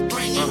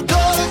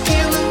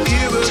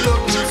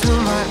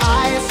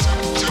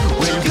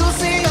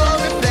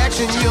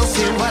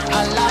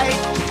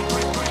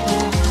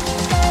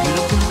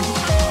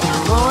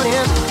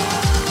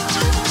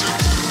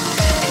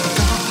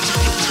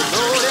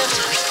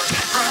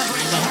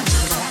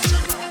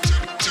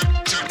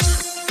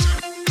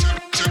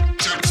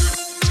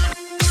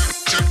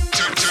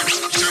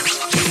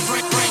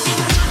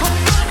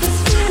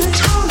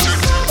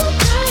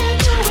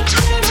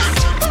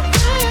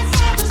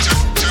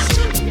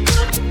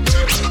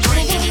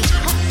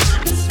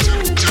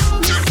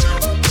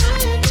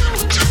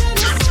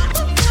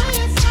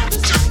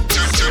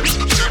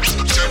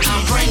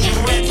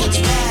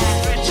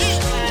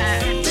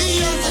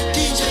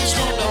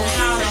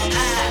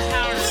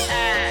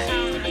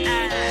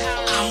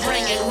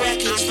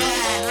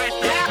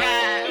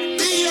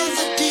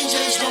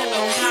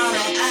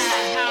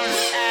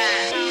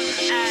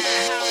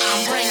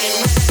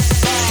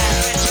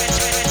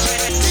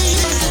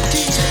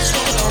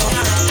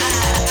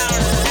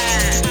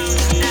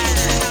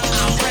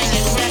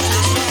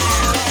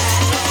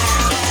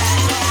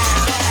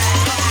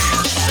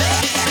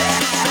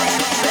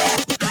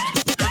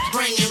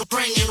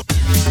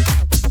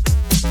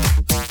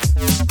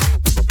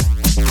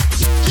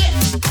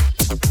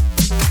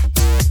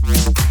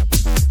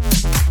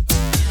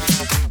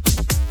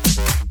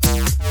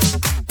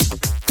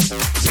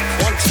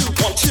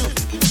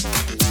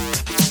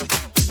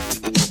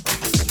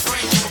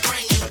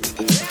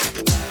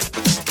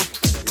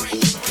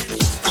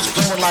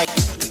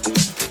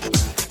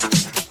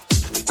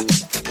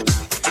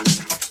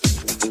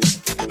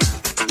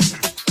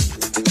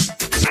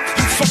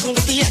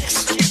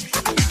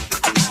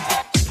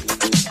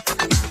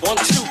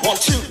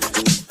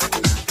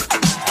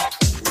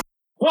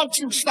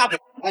 Stop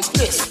it. Like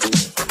this.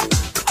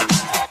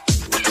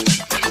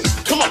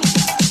 Come on.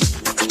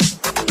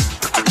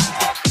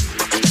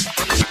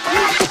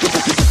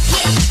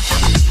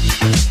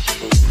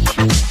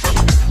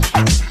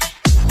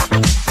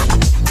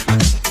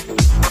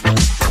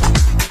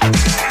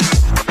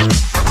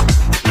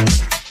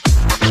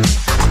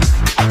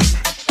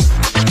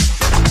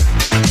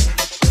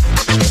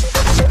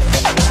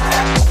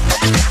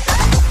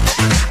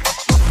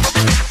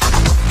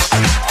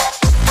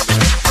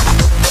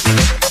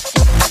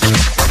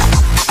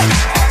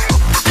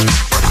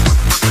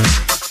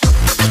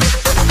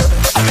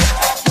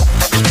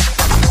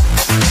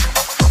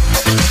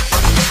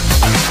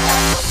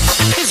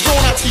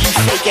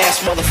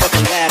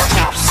 Motherfucking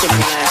laptops,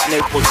 simple ass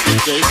notebook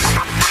DJs.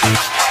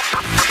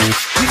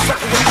 You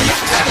fucking with me?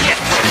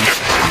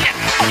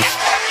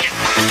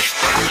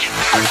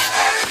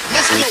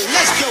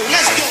 Let's go.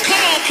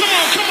 Come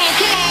on.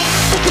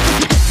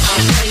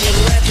 I'm bringing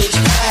records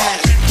back.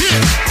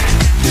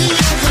 The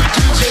other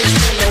DJs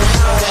don't know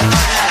how to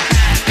act.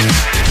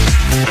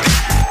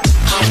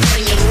 I'm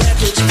bringing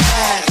records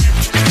back.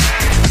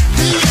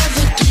 The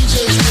other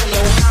DJs don't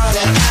know how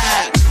to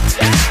act.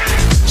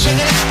 Check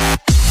it out.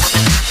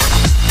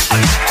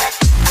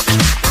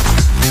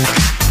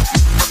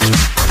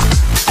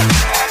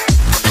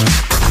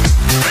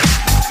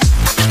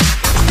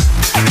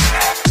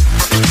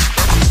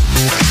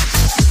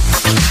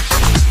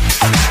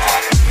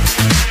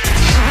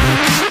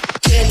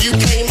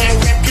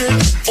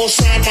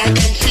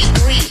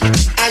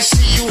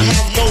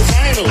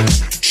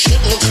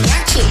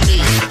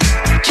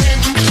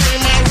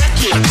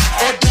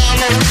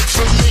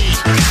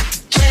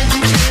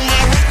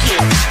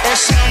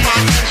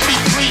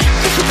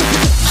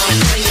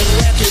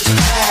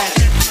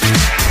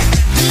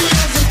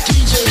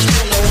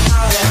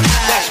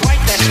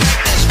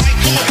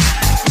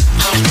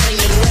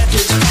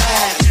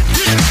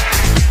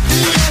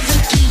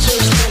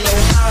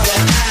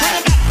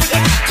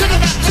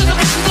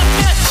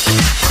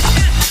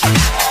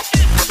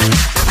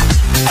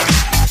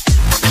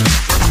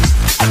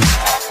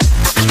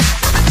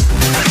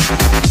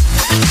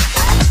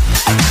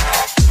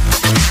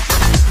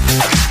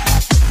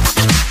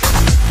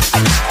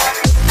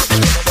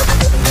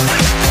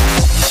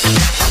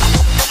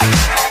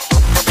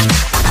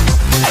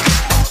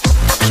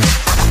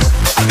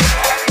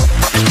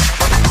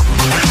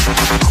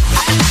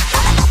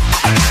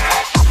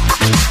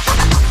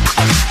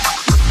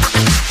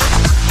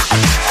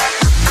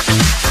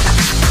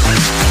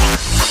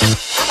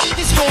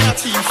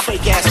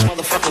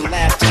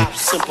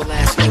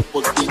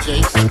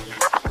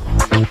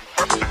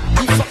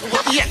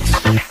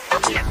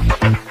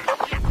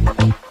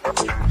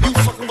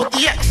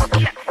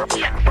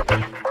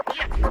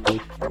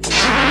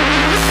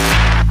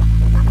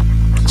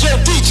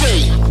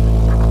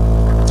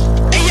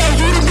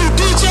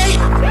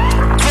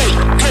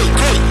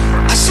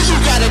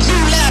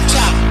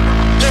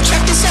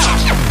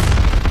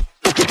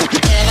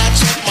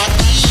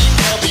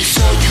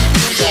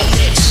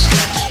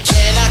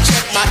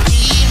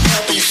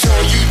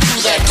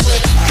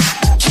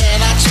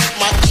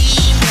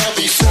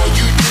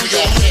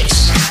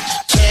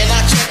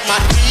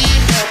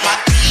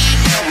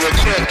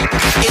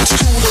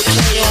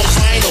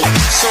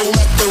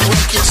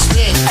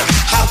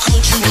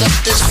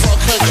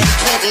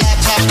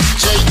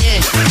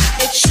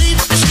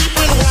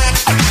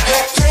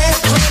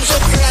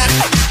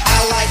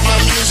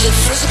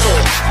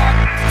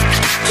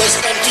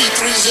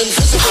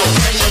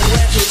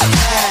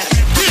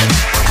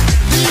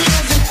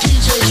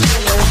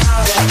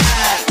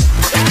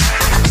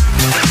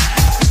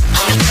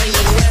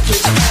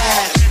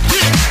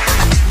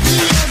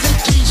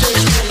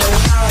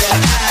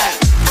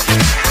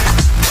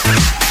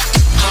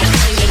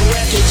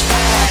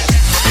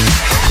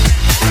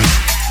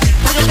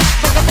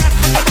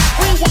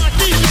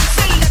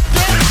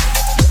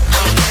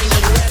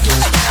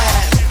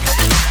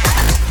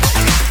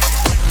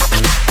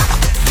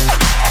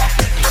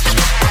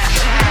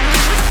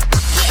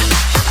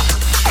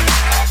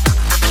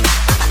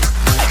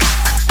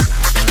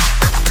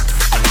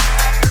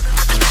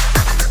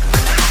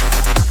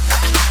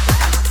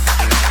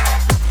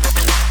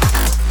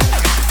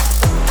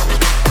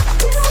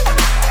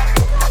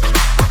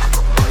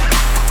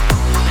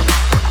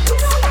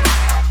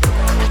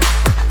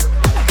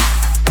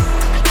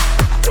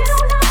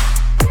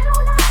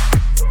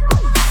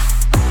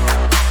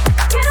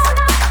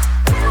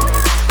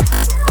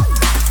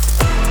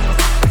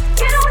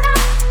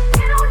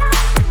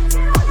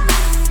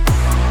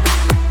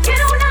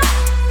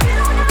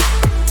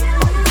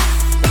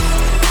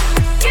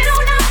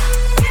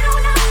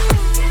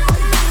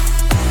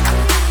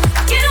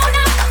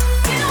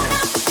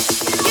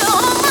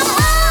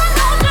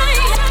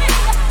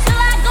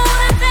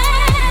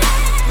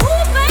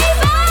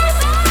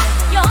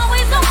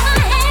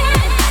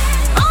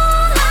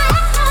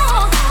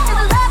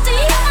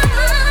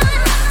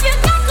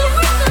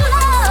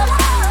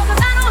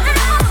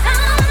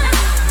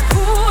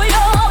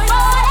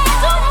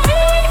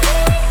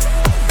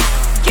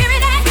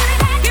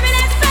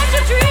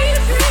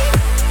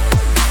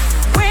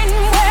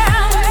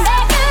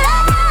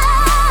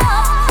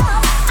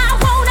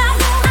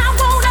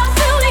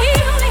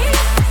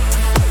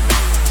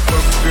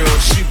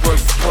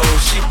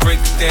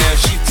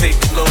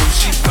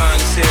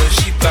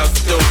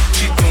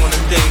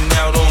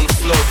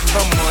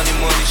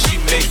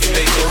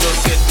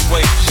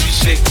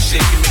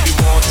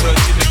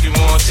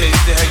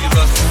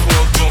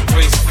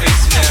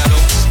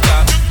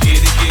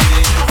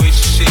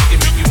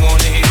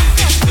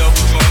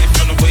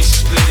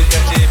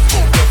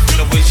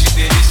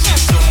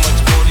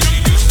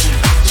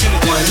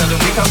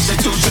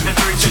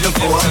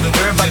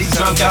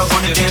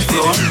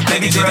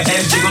 Baby girl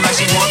ass jiggle like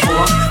she want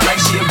more. Like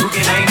she a groupie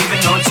and I ain't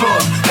even on tour.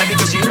 Maybe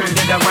cause she heard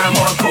that I rhyme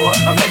hardcore.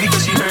 Or maybe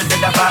cause she heard that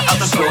I buy out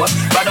the store.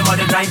 Bottom of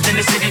the ninth in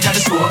the city, got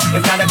a score.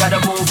 If not, I gotta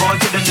move on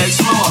to the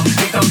next floor.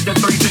 Here comes the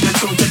 3 to the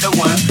 2 to the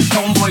 1.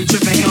 Homeboy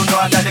trippin', he don't know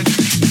I gotta.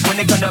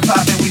 When they come to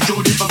poppin', we do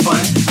this for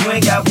fun. You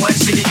ain't got one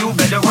city, you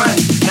better run.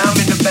 Now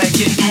I'm in the back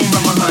getting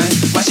from a hun.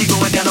 While she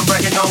going down, I'm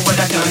bragging on what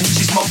I done.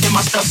 She smoking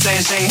my stuff,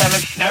 saying she ain't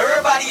having. Now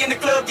everybody in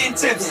the club getting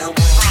tips.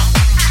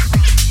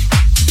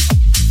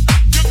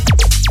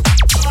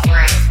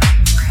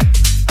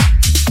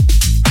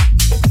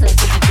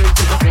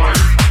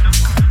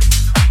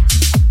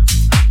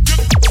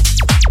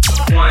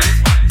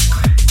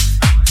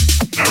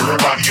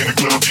 Everybody in the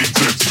club get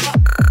tips.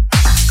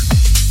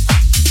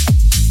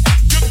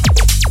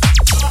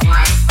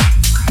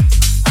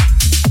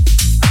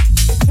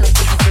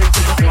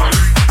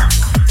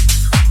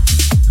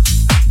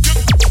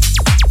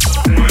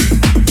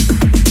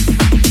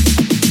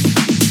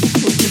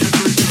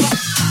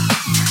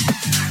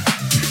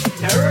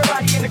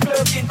 Everybody in the club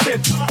getting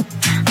tips.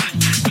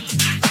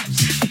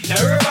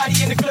 Everybody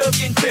in the club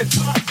getting tips.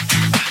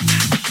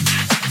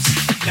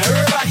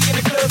 Everybody in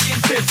the club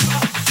getting tips.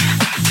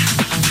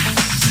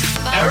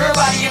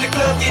 Everybody in the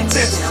club getting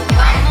tips.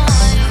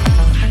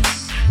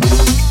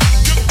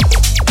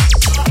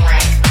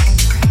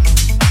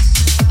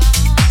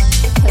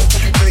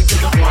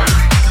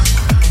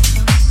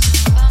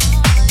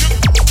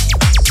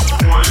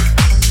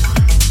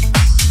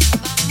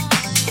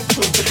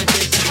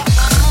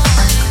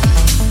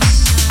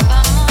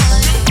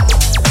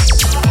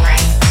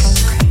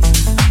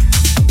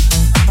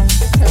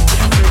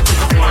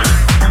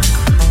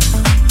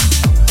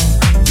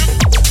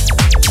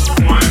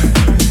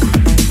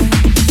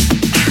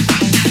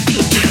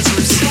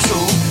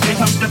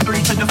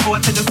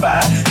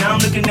 Now I'm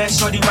looking at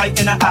shorty right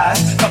in the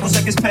eyes. Couple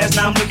seconds past,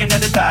 now I'm looking at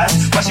the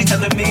thighs. While she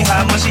telling me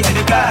how much she hate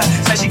the guy.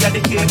 Say she got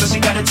the kid, but she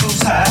got the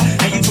tubes high.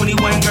 And you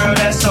 21, girl,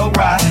 that's so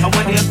right. I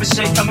wonder if a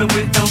shake coming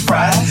with them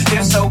fries.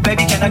 If so,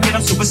 baby, can I get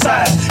them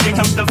supersized? Here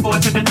comes the 4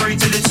 to the 3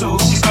 to the 2.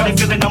 She started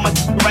feeling on my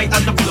right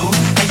out the blue.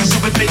 And you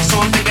super thick,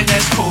 so I'm thinking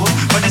that's cool.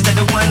 But instead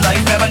of one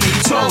life, I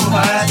need two.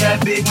 I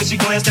got big when she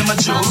glanced at my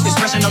jewels.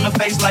 Expression on the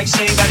face like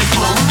she ain't got a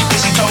clue. Then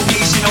she told me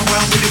she don't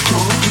run with the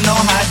crew. You know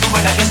how I do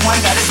it, I just one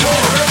gotta do.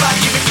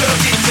 Everybody in the club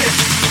getting tips.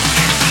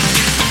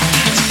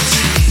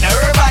 Now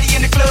everybody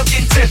in the club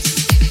getting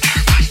tips.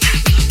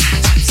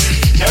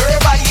 Now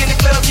everybody in the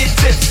club getting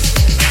tips.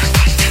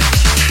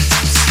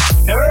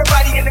 Now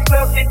everybody in the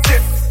club getting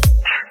tips.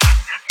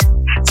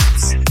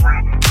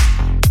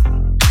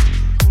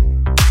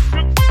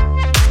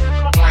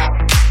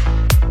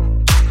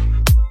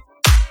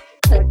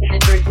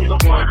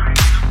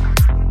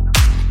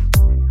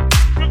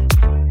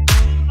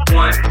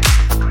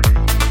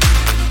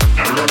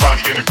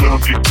 Everybody in the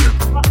club get tips.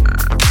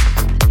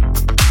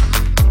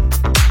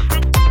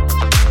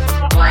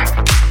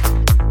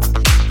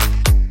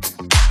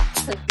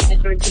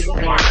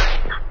 One.